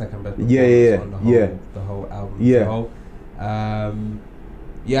performance on the whole album. Yeah.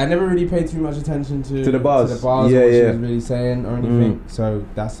 I never really paid too much attention to the bars. or what she was really saying or anything. So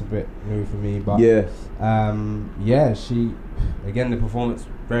that's a bit new for me. But she again, the performance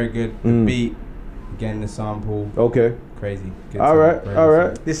very good. The beat, again, the sample. Okay. Crazy. Good all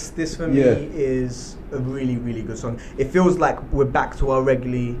right. This for me is a really, really good song. It feels like we're back to our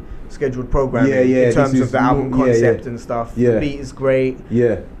regularly scheduled programming in terms of the album concept and stuff. The beat is great.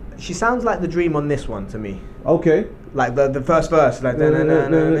 Yeah. She sounds like the Dream on this one to me. Okay. Like the first verse, like. Okay.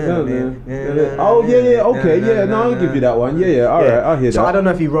 No, I'll give you that one. All right, I'll hear that. So I don't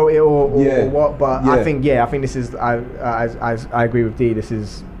know if he wrote it or what, but I think this is. I agree with D. This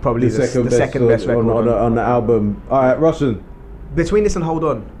is probably the second best record on the album. All right, Russian. Between this and Hold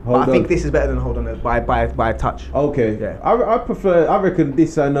On, I think this is better than Hold On by a touch. Okay. Yeah. I reckon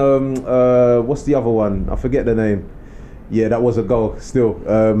this and what's the other one? I forget the name. Yeah, that was a goal still.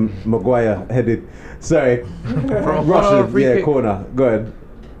 Maguire headed. Sorry. Russian, corner. Go ahead.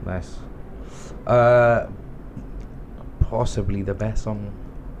 Nice. Possibly the best song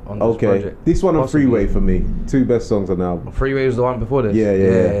on this project. This one on Freeway for me. 2 best songs on the album. Freeway was the one before this.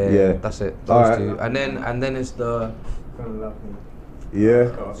 Yeah. That's it. Those two. And then it's the. Yeah.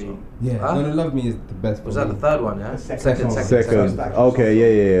 Gonna Love Me is the best. Was that the third one? Yeah. Second. Okay.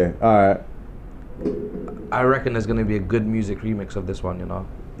 Yeah. All right. I reckon there's gonna be a good music remix of this one. You know.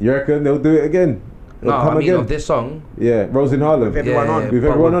 You reckon they'll do it again? No, I mean of this song. Yeah, Rose in Harlem. With everyone on. With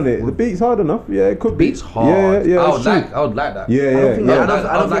everyone on it. The beat's hard enough. Yeah, it could be. Beat's hard. Yeah. I would like that. Yeah. I don't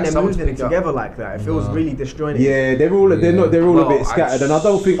like think they're someone to moving pick up. together like that. It feels really disjointed. Yeah, they're all a bit scattered, and I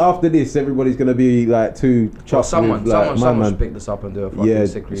don't think after this everybody's gonna be like too chuffed. Someone should pick this up and do a fucking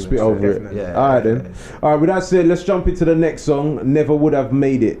sick remix. Spit over it. Yeah. All right then. All right. With that said, let's jump into the next song. Never Would Have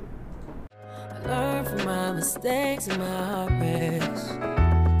Made It. I learned from my mistakes and my heartbreaks.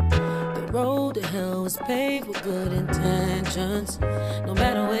 The road to hell was paved with good intentions. No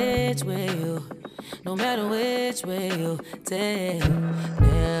matter which way you take,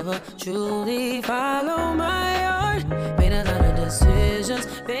 never truly follow my heart. Made a lot of decisions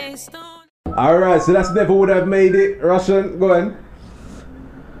based on. All right, so that's Never Would Have Made It. Russian, go on.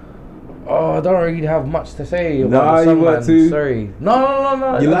 Oh, I don't really have much to say about the song, you want to? Sorry.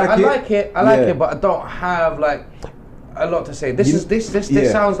 No. You I like it? I like it, but I don't have like a lot to say.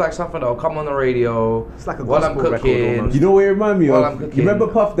 This sounds like something that'll come on the radio. It's like a while I'm gospel record cooking. almost. You know what it remind me While of? I'm cooking. You remember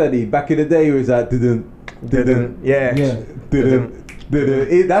Puff Daddy back in the day? He was like, didn't.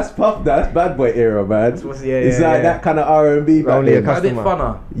 That's Puff. That's Bad Boy era, man. It's like that kind of R&B. Only a A bit customer.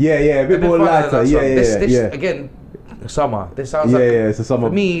 funner. Yeah, a bit more funner lighter. than that song. This Yeah. again, summer. This sounds like it's a summer.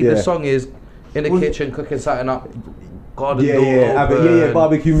 for me. Yeah. The song is in the kitchen cooking something up. Garden door yeah,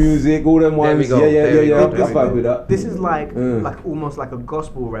 barbecue music, all them ones. There we go. Yeah. There we I'm fine with that. This is like almost like a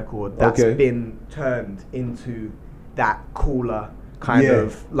gospel record that's been turned into that cooler kind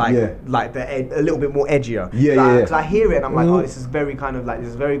of like a little bit more edgier. Because I hear it and I'm like, oh, this is very kind of like, this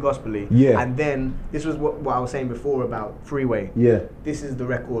is very gospel-y. And then this was what I was saying before about Freeway. This is the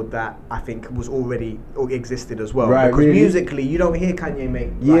record that I think was already or existed as well. Right, because really? musically, you don't hear Kanye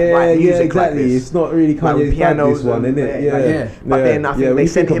make music music like exactly. this. It's not really Kanye's pianos this one, and isn't it? But then I think they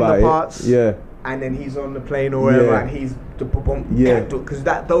sent him the parts. Yeah. And then he's on the plane or wherever, and he's because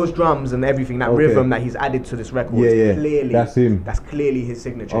those drums and everything, that rhythm that he's added to this record, is clearly that's him. That's clearly his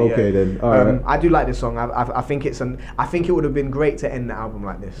signature. Then. All right. I do like this song. I think I think it would have been great to end the album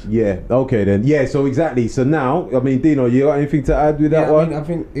like this. Yeah. Okay then. Yeah. So exactly. So now, I mean, Dino, you got anything to add with that one? I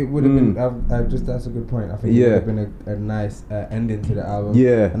think it would have been. That's a good point. I think it would have been a nice ending to the album.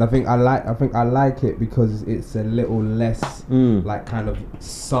 Yeah. And I think I like it because it's a little less like kind of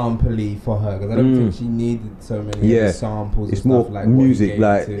sampley for her, because I don't think she needed so many other samples. It's and more stuff like music,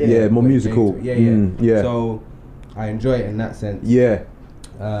 like more musical. Yeah. So I enjoy it in that sense. Yeah.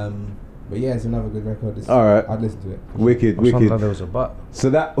 But yeah, it's another good record. All right. I'd listen to it. Wicked. Like there was a but. So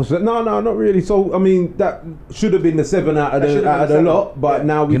that was no, not really. So I mean, that should have been the 7 out of the lot, but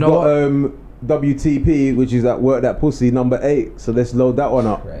now we've got WTP, which is that Work That Pussy number 8. So let's load that one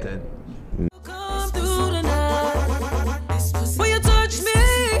up. Right.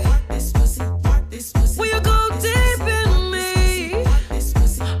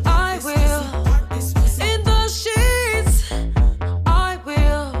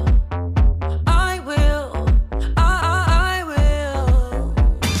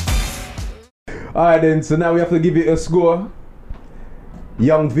 Alright then, so now we have to give it a score.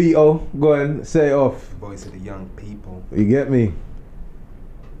 Young Vito, go and say it off. Voice of the young people. You get me?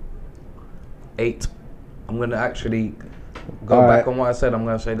 8. I'm gonna actually go back on what I said. I'm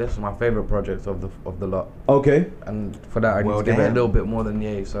gonna say this is my favorite project of the lot. Okay. And for that, I need to give it a little bit more than the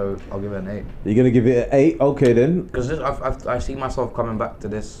 8. So I'll give it an 8. You're gonna give it an 8? Okay then. Because I see myself coming back to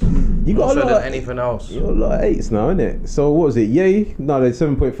this. You got more a so lot than anything else. You got a lot of 8s now, innit? So what was it? Yay? No, there's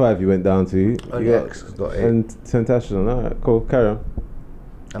 7.5 you went down to. Got 8. And Temptation. Alright, cool. Carry on.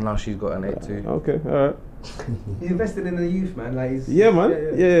 And now she's got an 8 too. Okay, alright. He's invested in the youth, man. Like he's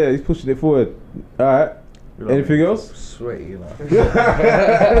Yeah, he's pushing it forward. Alright. Anything else? Sweaty, you know.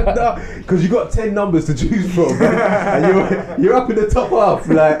 No, because you got 10 numbers to choose from, and you're up in the top half,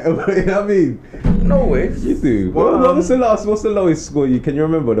 like, you know what I mean? No way. You do. What's the lowest score? Can you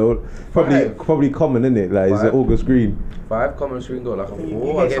remember though? Probably common, isn't it? Like, is it August Green? 5 common screen got like a 4. You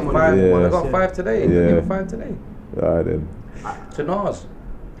I gave gave someone 5. Yeah. I got 5 today. I gave it 5 today. Alright then. To Nas.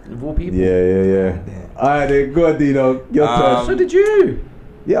 Of all people. Yeah. Alright then, go on, Dino. Your turn. So did you.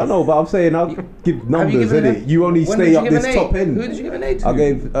 Yeah, I know, but I'm saying I'll give numbers, innit? You only When stay did you up give this an top 8? end. Who did you give an 8 to? I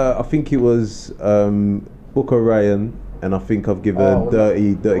gave, I think it was Booker Ryan, and I think I've given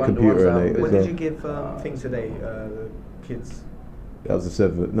Dirty Computer an 8 as When well. did you give things today, the kids? That was a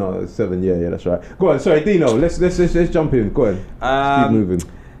 7. No, it was 7. Yeah, that's right. Go on. Sorry, Dino. Let's jump in. Go on. Let's keep moving.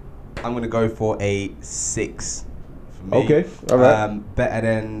 I'm gonna go for a 6 for me. Okay, all right. Better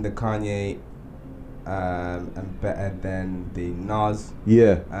than the Kanye, and better than the Nas.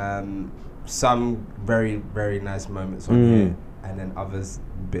 Yeah. Some very, very nice moments on here, and then others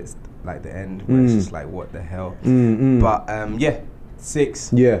bits like the end where it's just like, what the hell. But yeah,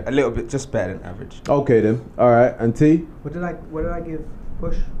 6. Yeah. A little bit just better than average. Okay then. All right. And T? What did I give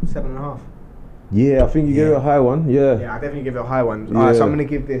Push? 7.5. Yeah, I think you gave it a high one. Yeah. Yeah, I definitely give it a high one. Yeah. So I'm gonna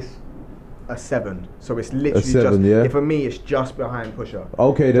give this a 7. So it's literally 7, just yeah. for me it's just behind Pusher.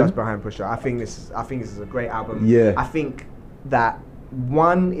 Okay then. Just behind Pusher. I think this is a great album. Yeah. I think that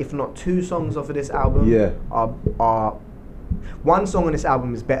one, if not 2 songs off of this album are one song on this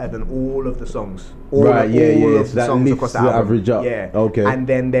album is better than all of the songs. All of the that songs lifts across the the album. average up. Yeah. Okay. And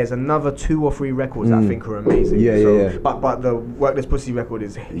then there's another 2 or 3 records that I think are amazing. Yeah. But the Workless Pussy record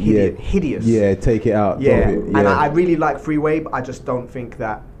is hideous. Yeah, take it out. Yeah. Drop it. Yeah. And I really like Freeway, but I just don't think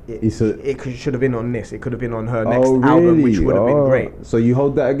that it should have been on this. It could have been on her next album, which would have been great. So you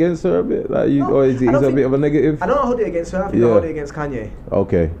hold that against her a bit? Like or is it a bit of a negative? I don't hold it against her. I think I hold it against Kanye.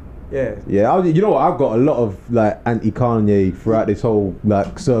 Okay. Yeah. Yeah, you know what? I've got a lot of like anti-Kanye throughout this whole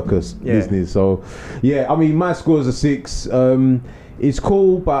like circus business. So, yeah, I mean, my score is a 6. It's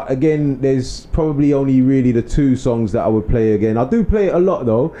cool, but again, there's probably only really the 2 songs that I would play again. I do play it a lot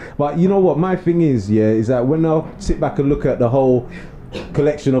though. But you know what? My thing is that when I sit back and look at the whole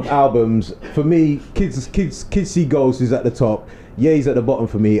collection of albums, for me, Kids See Ghosts is at the top. Ye's at the bottom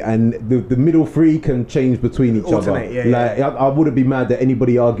for me, and the middle 3 can change between each other. I wouldn't be mad at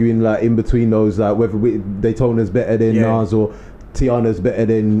anybody arguing like in between those, like whether Daytona's better than Nas or Tiana's better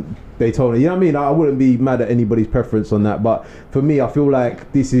than Daytona. You know what I mean? I wouldn't be mad at anybody's preference on that. But for me, I feel like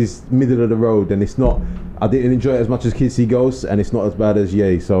this is middle of the road, and it's not. I didn't enjoy it as much as Kids See Ghosts, and it's not as bad as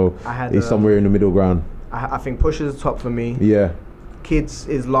Ye. So it's somewhere in the middle ground. I think Push is the top for me. Yeah. Kids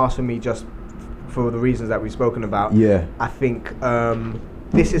is last for me, just for the reasons that we've spoken about. Yeah. I think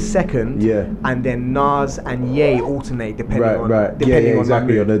this is second. Yeah. And then Nas and Ye alternate depending on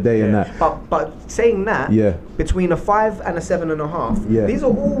exactly on the day and that. But saying that, between a 5 and a 7.5, these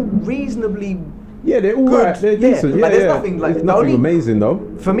are all reasonably they're all good. Right. They're decent. Like, there's nothing like there's nothing amazing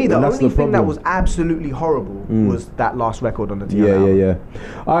though. For me, the only thing that was absolutely horrible was that last record on the Tiana album. Yeah.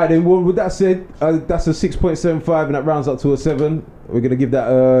 All right, then. Well, with that said, that's a 6.75, and that rounds up to a 7. We're gonna give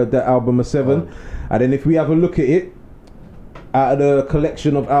that album a 7, and then if we have a look at it, out of the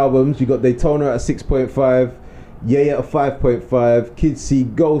collection of albums, you got Daytona at a 6.5, Ye at a 5.5, Kids See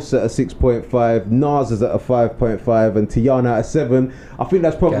Ghosts at a 6.5, Nas is at a 5.5, and Tiana at a 7. I think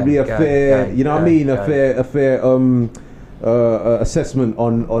that's probably a fair assessment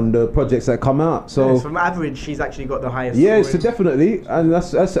on the projects that come out. So from average, she's actually got the highest. Yeah, so definitely, and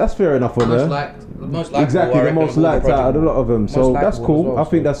that's fair enough on her. Exactly, the most liked out of a lot of them. So that's cool. I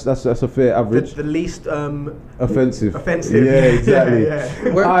think that's a fair average. The least offensive. Yeah, exactly.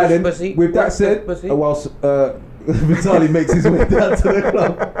 Alright then. With that said, whilst Vitali makes his way down to the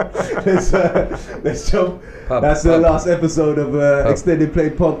club, let's jump. That's the last episode of Extended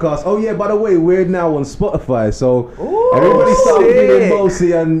Play Podcast. Oh yeah, by the way, we're now on Spotify, so everybody start feeling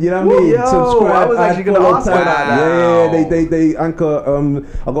bossy and you know what I mean. Subscribe. I was actually going to ask about that. Yeah, they anchor.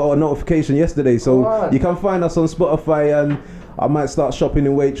 I got a notification yesterday, so you can find us on Spotify, and I might start shopping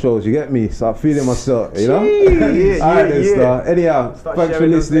in Waitrose. You get me? Start feeling myself. You know. Alright then, Star. Anyhow, thanks for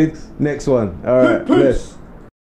listening. Next one. All right, bless.